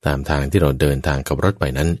ตามทางที่เราเดินทางขับรถไป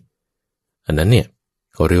นั้นอันนั้นเนี่ย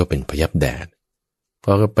เขาเรียกว่าเป็นพยับแดดพ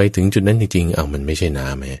อไปถึงจุดนั้นจริงๆมันไม่ใช่น้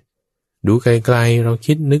ำดูไกลๆเรา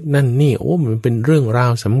คิดนึกนั่นนี่มันเป็นเรื่องรา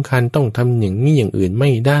วสำคัญต้องทำอย่างนี้อย่างอื่นไม่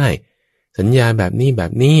ได้สัญญาแบบนี้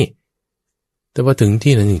แต่ว่าถึง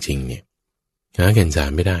ที่นั้นจริงๆเนี่ยหาแก่นสา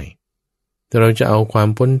รไม่ได้แต่เราจะเอาความ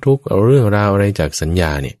พ้นทุกข์เอาเรื่องราวอะไรจากสัญญ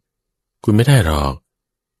าเนี่ยคุณไม่ได้หรอก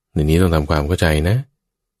ในนี้ต้องทำความเข้าใจนะ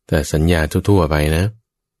แต่สัญญาทั่วๆไปนะ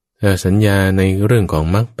ถ้าสัญญาในเรื่องของ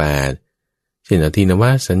มรรคแปดเช่นอทินว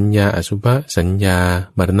สัญญาอสุภสัญญา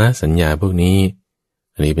มรณะสัญญาพวกนี้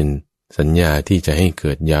อันนี้เป็นสัญญาที่จะให้เ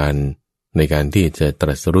กิดญาณในการที่จะต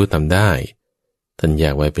รัสรู้ทำได้ท่านแย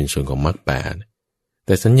กไว้เป็นส่วนของมรรคแปดแ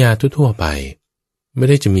ต่สัญญาทั่วๆไปไม่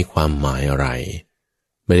ได้จะมีความหมายอะไร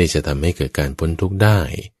ไม่ได้จะทำให้เกิดการพ้นทุกข์ได้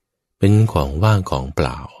เป็นของว่างของเป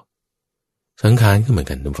ล่าสังขารก็เหมือน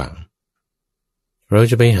กันทุกฝั่งเรา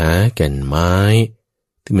จะไปหาแก่นไม้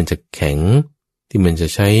ที่มันจะแข็งที่มันจะ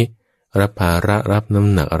ใช้รับภาระรับน้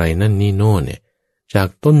ำหนักอะไรนั่นนี่โน่นเนี่ยจาก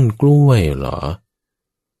ต้นกล้วยเหรอ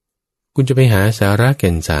คุณจะไปหาสาระแ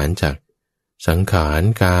ก่นสารจากสังขาร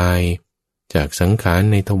กายจากสังขาร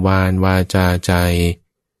ในทวารวาจาใจ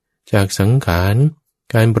จากสังขาร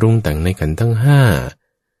การปรุงแต่งในขันธ์ทั้งห้า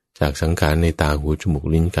จากสังขารในตาหูจมูก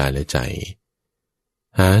ลิ้นกายและใจ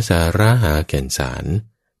หาสาระหาแก่นสาร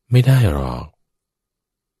ไม่ได้หรอก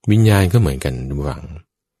วิญญาณก็เหมือนกันหวัง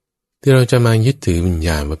ที่เราจะมายึดถือวิญญ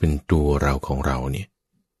าณว่าเป็นตัวเราของเราเนี่ย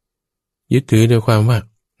ยึดถือโดยความว่า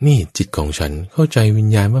นี่จิตของฉันเข้าใจวิญ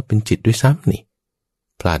ญาณว่าเป็นจิตด้วยซ้ำนี่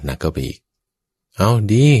พลาดหนักก็ไปอีกเอา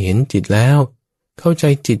ดีเห็นจิตแล้วเข้าใจ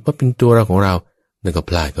จิตว่าเป็นตัวเราของเราแล้วก็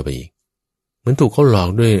พลาดก็ไปอีกเหมือนถูกเขาหลอก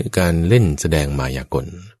ด้วยการเล่นแสดงมายากล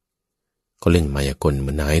เขาเล่นมายากลเห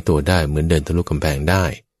มือนหายตัวได้เหมือนเดินทะลุกำแพงได้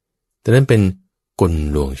แต่นั้นเป็นกล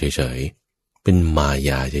ลวงเฉยๆเป็นมาย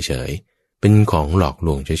าเฉยๆเป็นของหลอกล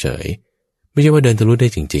วงเฉยๆไม่ใช่ว่าเดินทะลุได้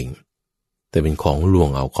จริงๆแต่เป็นของลวง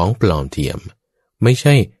เอาของปลอมเทียมไม่ใ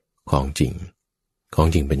ช่ของจริงของ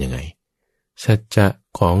จริงเป็นยังไงสัจจะ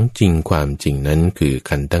ของจริงความจริงนั้นคือ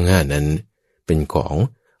ขันธ์ทั้งห้านั้นเ เป็นของ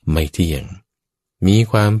ไม่เที่ยงมี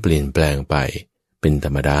ความเปลี่ยนแปลงไปเป็นธร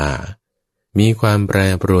รมดามีความแปร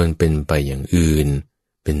ปรวนเป็นไปอย่างอื่น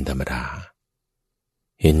เป็นธรรมดา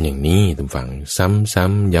เห็นอย่างนี้ทุกฝั่งซ้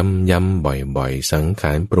ำๆย้ำๆบ่อยๆสังข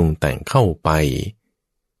ารปรุงแต่งเข้าไป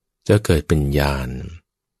จะเกิดเป็นญาณ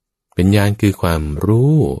เป็นญาณคือความ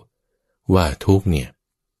รู้ว่าทุกเนี่ย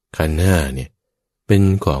ขันธ์ห้าเนี่ยเป็น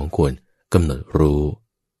ของควรกำหนดรู้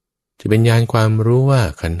จะเป็นญาณความรู้ว่า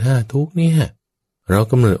ขันธ์ห้าทุกเนี่ยเรา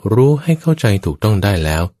กำหนดรู้ให้เข้าใจถูกต้องได้แ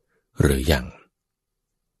ล้วหรือยัง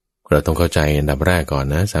เราต้องเข้าใจอันดับแรกก่อน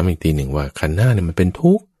นะซ้ำอีกทีหนึ่งว่าขันธ์ห้าเนี่ยมันเป็น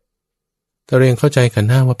ทุกข์ถ้าเรียนเข้าใจขันธ์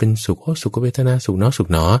ห้าว่าเป็นสุขสุขเวทนาสุขเนาะสุข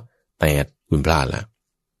เนาะแต่คุณพลาดละ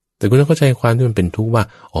แต่คุณต้องเข้าใจความที่มันเป็นทุกข์ว่า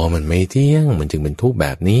อ๋อมันไม่เที่ยงมันจึงเป็นทุกข์แบ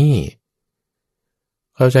บนี้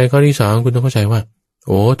เข้าใจข้อที่สองคุณต้องเข้าใจว่าโ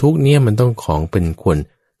อ้ทุกข์เนี่ยมันต้องของเป็นควร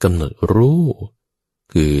กำหนดรู้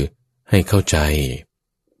คือให้เข้าใจ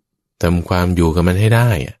ทำความอยู่กับมันให้ได้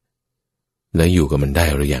และอยู่กับมันได้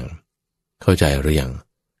หรือยังเข้าใจหรือยัง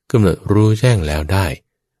กำหนดรู้แจ้งแล้วได้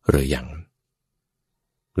หรือยัง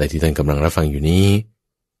และที่ท่านกำลังรับฟังอยู่นี้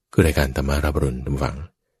คือรายการธรรมารับรุ่นทุกฝัง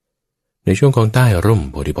ในช่วงของใต้ร่ม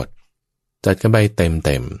โพธิบทจัดกันไปเต็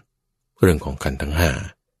มเรื่องของขันธ์ทั้งห้า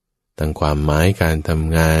ทั้งความหมายการท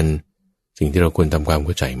ำงานสิ่งที่เราควรทำความเ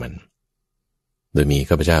ข้าใจมันโดยมี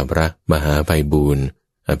ข้าพเจ้าพระมหาไพบูลย์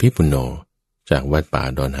อภิปุณโญจากวัดป่า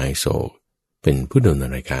ดอนไฮโศกเป็นผู้ดำเนิ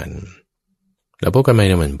นรายการแล้วพบกันใหม่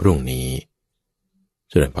ในวันพรุ่งนี้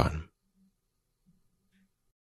เจริญพร